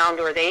look around,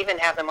 or they even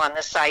have them on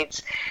the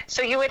sites.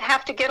 So you would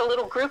have to get a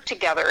little group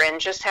together and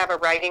just have a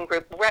writing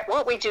group.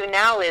 What we do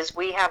now is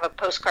we have a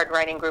postcard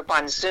writing group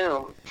on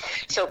Zoom.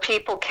 So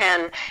people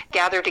can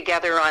gather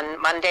together on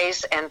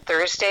Mondays and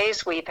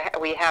Thursdays. We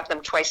have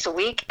them twice a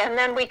week, and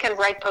then we can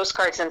write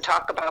postcards and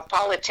talk about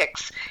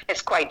politics.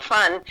 It's quite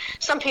fun.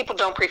 Some people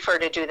don't prefer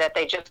to do that.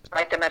 They just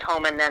write them at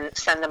home and then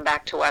send them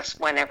back to us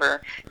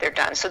whenever they're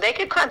done. So they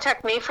could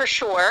contact me for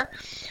sure,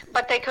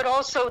 but they could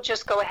also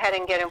just go ahead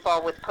and get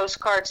involved with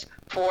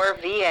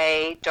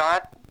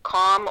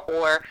postcards4va.com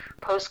or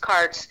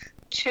postcards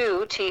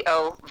to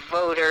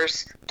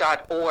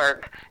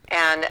tovoters.org.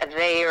 And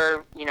they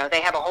are,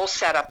 they have a whole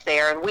setup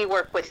there, and we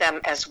work with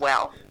them as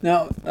well.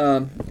 Now,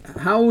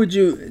 how would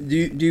do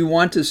you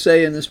want to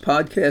say in this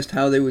podcast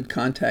how they would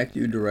contact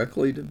you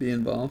directly to be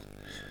involved?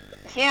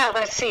 Yeah,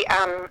 let's see.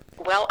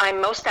 Well,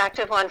 I'm most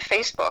active on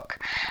Facebook.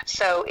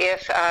 So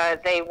if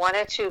they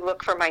wanted to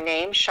look for my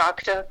name,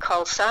 Shakta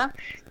Khalsa,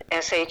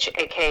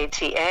 Shakta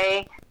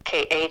Khalsa,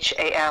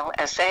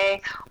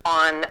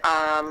 on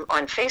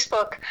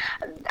Facebook.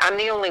 I'm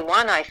the only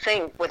one, I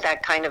think, with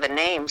that kind of a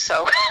name,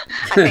 so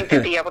I think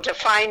they'd be able to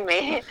find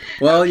me.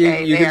 Well,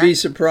 okay, you could be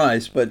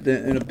surprised, but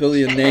in a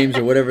billion names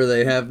or whatever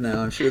they have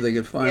now, I'm sure they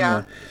could find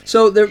one.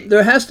 So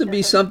there has to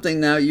be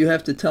something now, you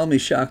have to tell me,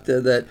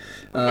 Shakta, that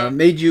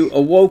made you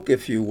awoke,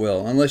 if you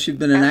will, unless you've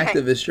been an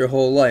activist your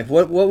whole life.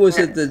 What was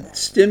it that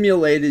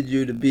stimulated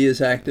you to be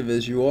as active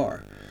as you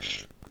are?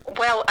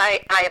 Well,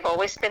 I have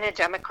always been a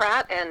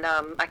Democrat, and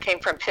I came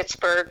from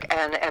Pittsburgh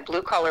and a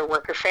blue-collar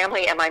worker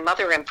family, and my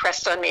mother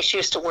impressed on me, she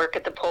used to work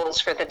at the polls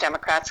for the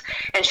Democrats,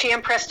 and she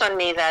impressed on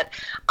me that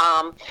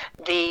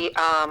the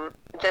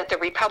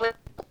Republican,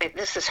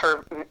 this is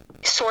her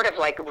sort of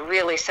like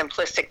really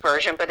simplistic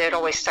version, but it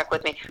always stuck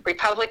with me.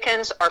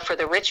 Republicans are for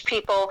the rich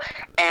people,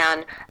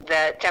 and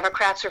the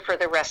Democrats are for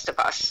the rest of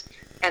us.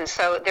 And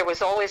so there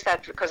was always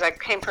that, because I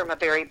came from a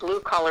very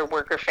blue-collar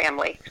worker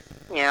family.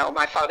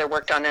 My father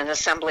worked on an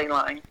assembly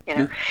line,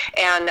 and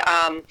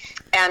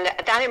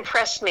that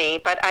impressed me.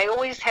 But I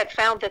always had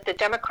found that the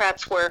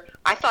Democrats were,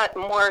 I thought,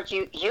 more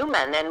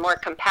human and more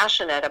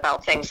compassionate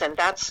about things, and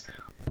that's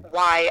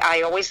why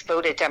I always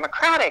voted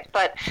Democratic.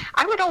 But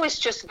I would always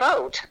just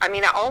vote. I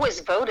mean, I always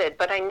voted,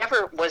 but I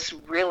never was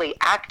really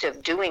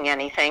active doing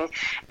anything.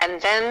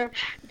 And then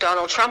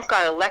Donald Trump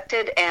got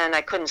elected, and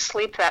I couldn't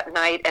sleep that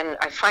night, and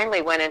I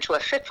finally went into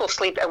a fitful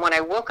sleep. And when I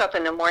woke up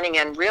in the morning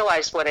and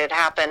realized what had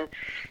happened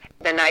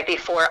the night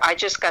before, I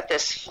just got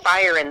this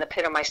fire in the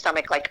pit of my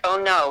stomach, like, oh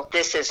no,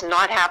 this is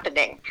not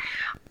happening.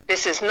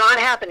 This is not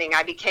happening.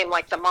 I became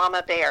like the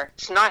mama bear.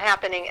 It's not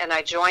happening. And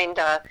I joined,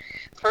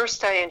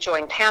 first I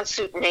joined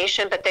Pantsuit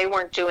Nation, but they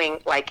weren't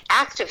doing like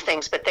active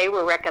things, but they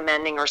were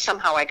recommending, or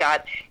somehow I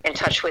got in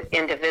touch with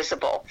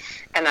Indivisible.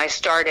 And I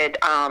started,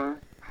 I'm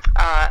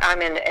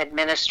an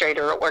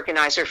administrator or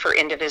organizer for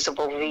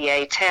Indivisible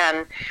VA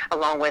 10,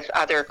 along with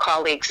other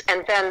colleagues.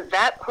 And then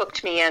that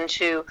hooked me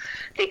into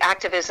the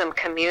activism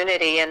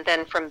community. And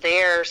then from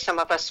there, some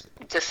of us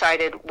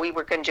decided we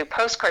were going to do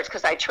postcards,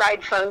 because I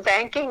tried phone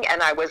banking,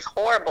 and I was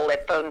horrible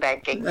at phone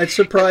banking. That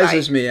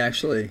surprises me,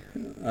 actually,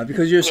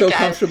 because you're so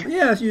comfortable.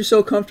 Yeah, you're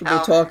so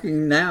comfortable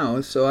talking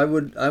now. So I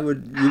would.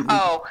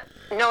 Oh,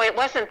 no, it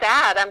wasn't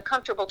that. I'm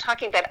comfortable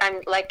talking, but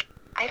I'm like,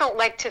 I don't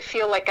like to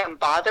feel like I'm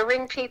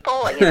bothering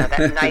people,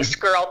 that nice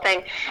girl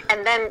thing.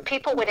 And then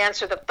people would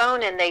answer the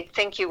phone and they'd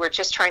think you were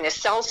just trying to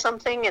sell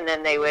something, and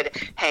then they would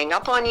hang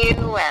up on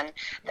you. And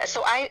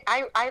so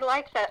I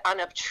like that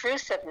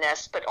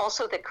unobtrusiveness, but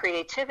also the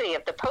creativity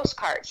of the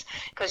postcards.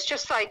 Because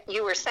just like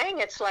you were saying,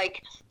 it's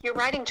like you're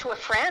writing to a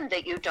friend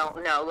that you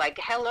don't know, like,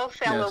 hello,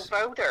 fellow Yes.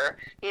 voter,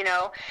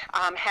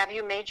 have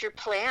you made your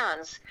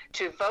plans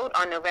to vote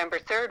on November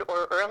 3rd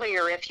or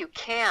earlier if you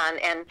can?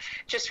 And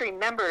just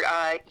remember,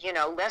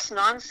 less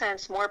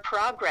nonsense, more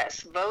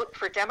progress. Vote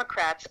for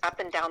Democrats up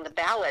and down the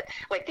ballot.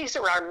 Like, these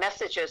are our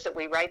messages that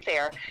we write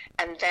there.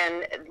 And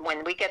then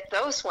when we get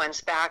those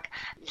ones back,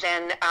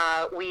 then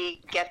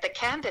we get the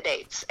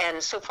candidates.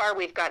 And so far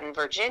we've gotten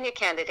Virginia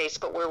candidates,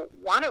 but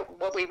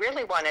what we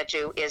really want to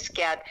do is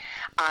get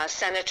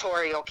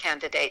senatorial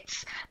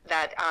candidates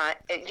that,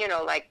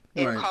 like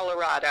in Right.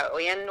 Colorado,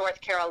 in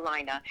North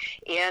Carolina,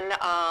 in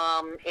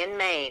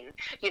Maine.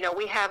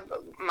 We have,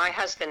 my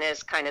husband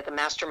is kind of the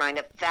mastermind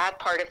of that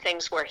part of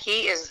things, where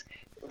he is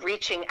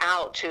reaching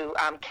out to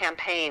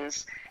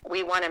campaigns.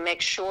 We want to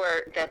make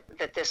sure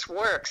that this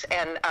works.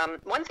 And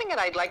one thing that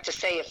I'd like to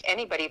say, if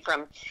anybody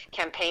from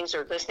campaigns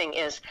are listening,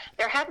 is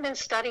there have been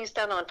studies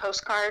done on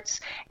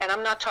postcards, and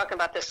I'm not talking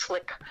about the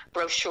slick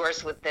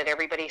brochures that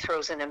everybody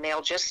throws in the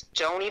mail. Just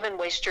don't even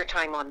waste your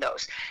time on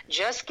those.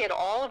 Just get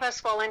all of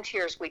us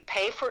volunteers. We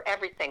pay for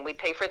everything. We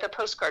pay for the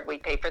postcard. We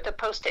pay for the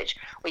postage.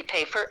 We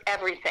pay for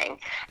everything.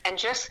 And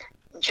just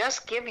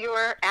give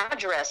your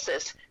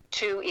addresses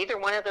to either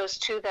one of those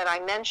two that I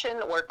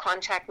mentioned, or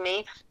contact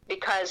me,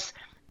 because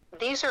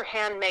these are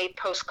handmade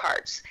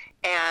postcards,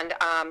 and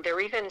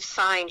they're even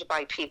signed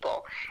by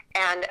people.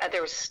 And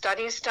there were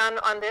studies done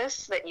on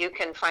this that you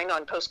can find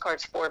on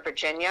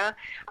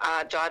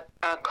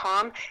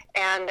postcardsforvirginia.com.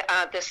 And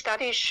the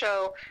studies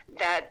show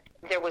that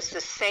there was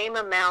the same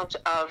amount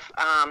of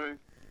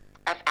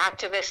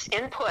activist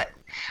input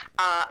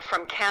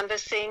from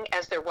canvassing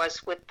as there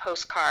was with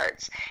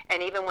postcards.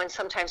 And even when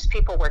sometimes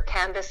people were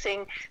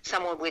canvassing,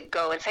 someone would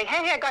go and say,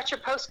 hey, I got your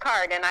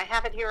postcard and I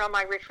have it here on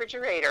my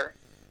refrigerator.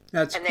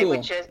 That's and cool. they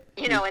would just,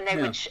 and they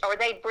would, or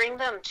they'd bring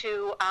them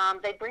to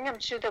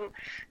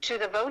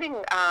the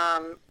voting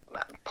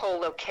poll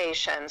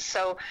locations.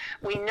 So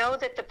we know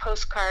that the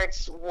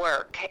postcards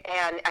work,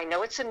 and I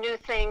know it's a new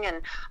thing,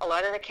 and a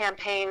lot of the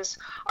campaigns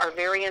are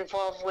very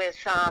involved with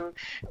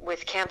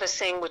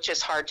canvassing, which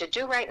is hard to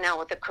do right now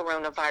with the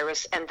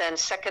coronavirus. And then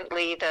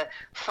secondly, the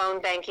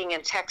phone banking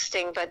and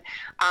texting, but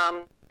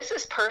this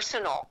is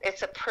personal.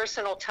 It's a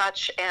personal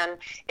touch, and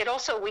it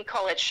also, we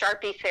call it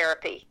Sharpie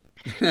therapy.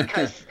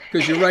 Because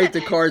you write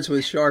the cards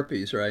with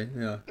Sharpies, right?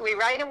 Yeah. We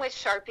write them with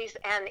Sharpies,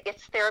 and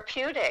it's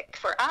therapeutic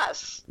for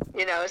us,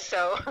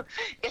 so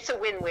it's a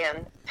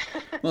win-win.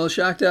 Well,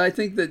 Shakta, I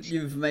think that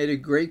you've made a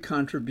great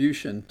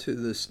contribution to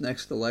this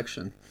next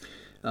election,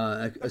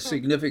 a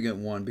significant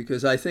one,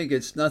 because I think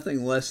it's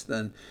nothing less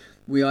than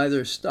we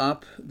either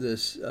stop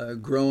this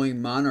growing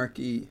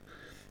monarchy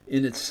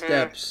in its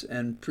steps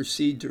and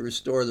proceed to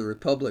restore the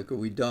republic, or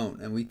we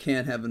don't. And we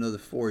can't have another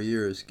 4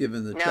 years,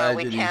 given the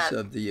tragedies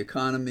of the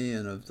economy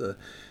and of the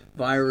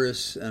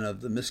virus and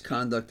of the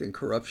misconduct and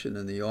corruption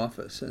in the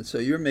office. And so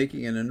you're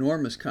making an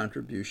enormous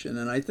contribution.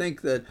 And I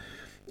think that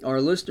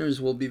our listeners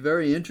will be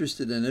very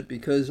interested in it,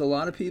 because a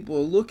lot of people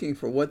are looking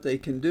for what they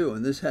can do.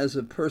 And this has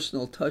a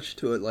personal touch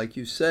to it, like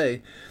you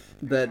say,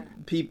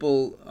 that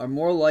people are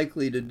more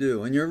likely to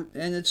do. And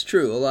it's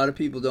true, a lot of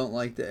people don't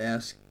like to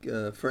ask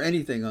for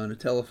anything on a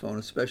telephone,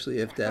 especially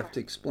if they have to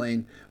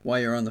explain why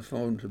you're on the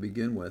phone to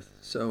begin with.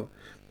 So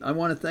I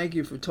want to thank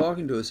you for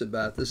talking to us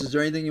about this. Is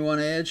there anything you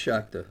want to add,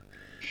 Shakta?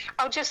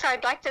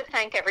 I'd like to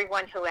thank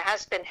everyone who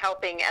has been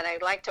helping, and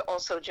I'd like to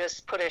also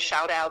just put a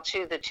shout out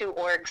to the two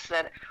orgs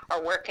that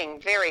are working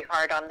very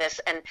hard on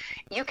this. And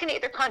you can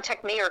either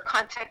contact me or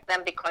contact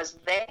them, because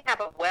they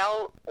have a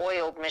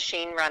well-oiled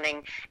machine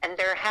running, and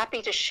they're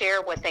happy to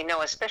share what they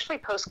know, especially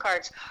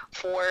Postcards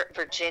for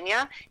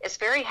Virginia is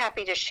very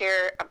happy to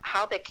share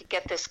how they could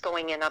get this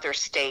going in other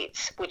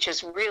states, which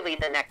is really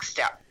the next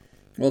step.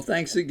 Well,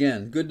 thanks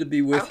again. Good to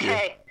be with you.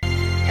 Okay.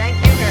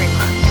 Thank you very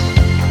much.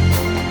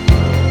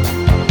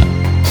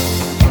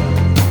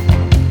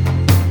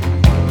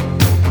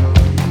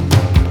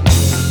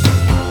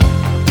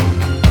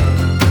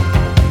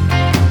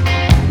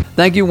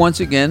 Thank you once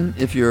again,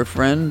 if you're a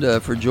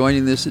friend, for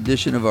joining this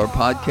edition of our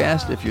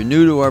podcast. If you're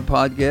new to our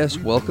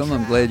podcast, welcome.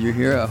 I'm glad you're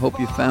here. I hope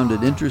you found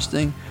it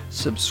interesting.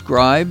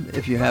 Subscribe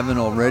if you haven't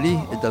already.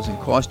 It doesn't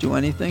cost you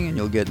anything, and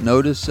you'll get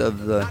notice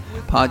of the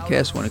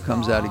podcast when it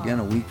comes out again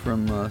a week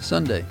from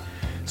Sunday.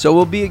 So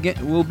we'll be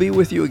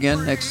with you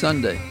again next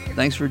Sunday.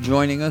 Thanks for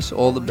joining us.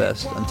 All the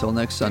best. Until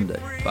next Sunday.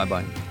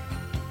 Bye-bye.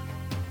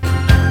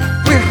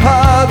 We're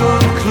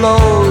huddled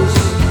close,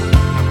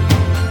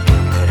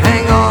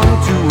 hang on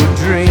to a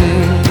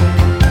dream.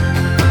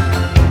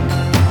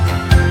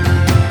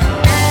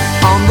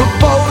 On the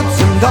boats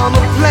and on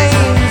the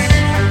planes,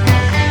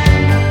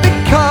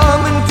 they're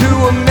coming to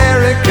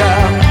America,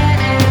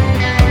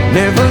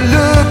 never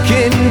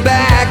looking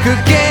back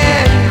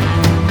again.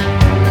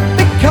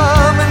 They're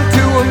coming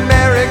to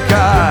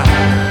America.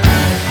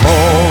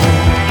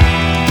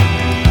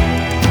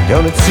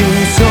 Don't it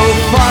seem so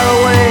far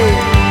away?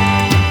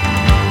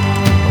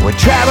 We're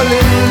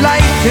traveling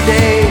light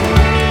today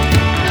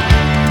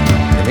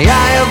in the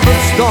eye of the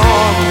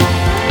storm,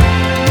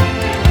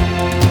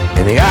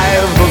 in the eye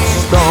of the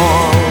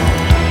storm.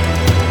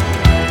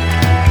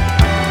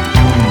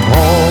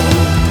 Home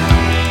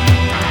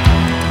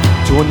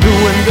to a new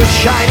and a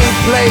shiny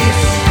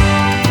place.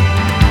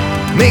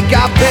 Make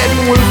our bed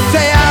and we'll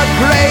say our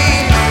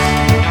grace.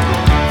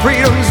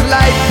 Freedom's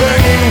light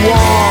burning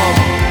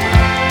warm.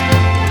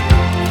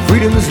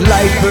 Freedom's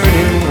light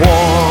burning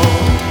warm.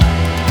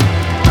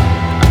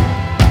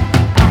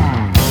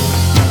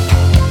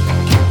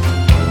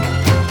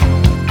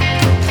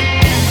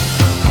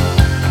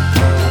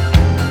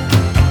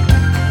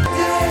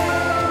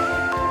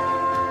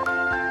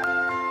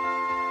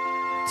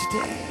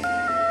 Today.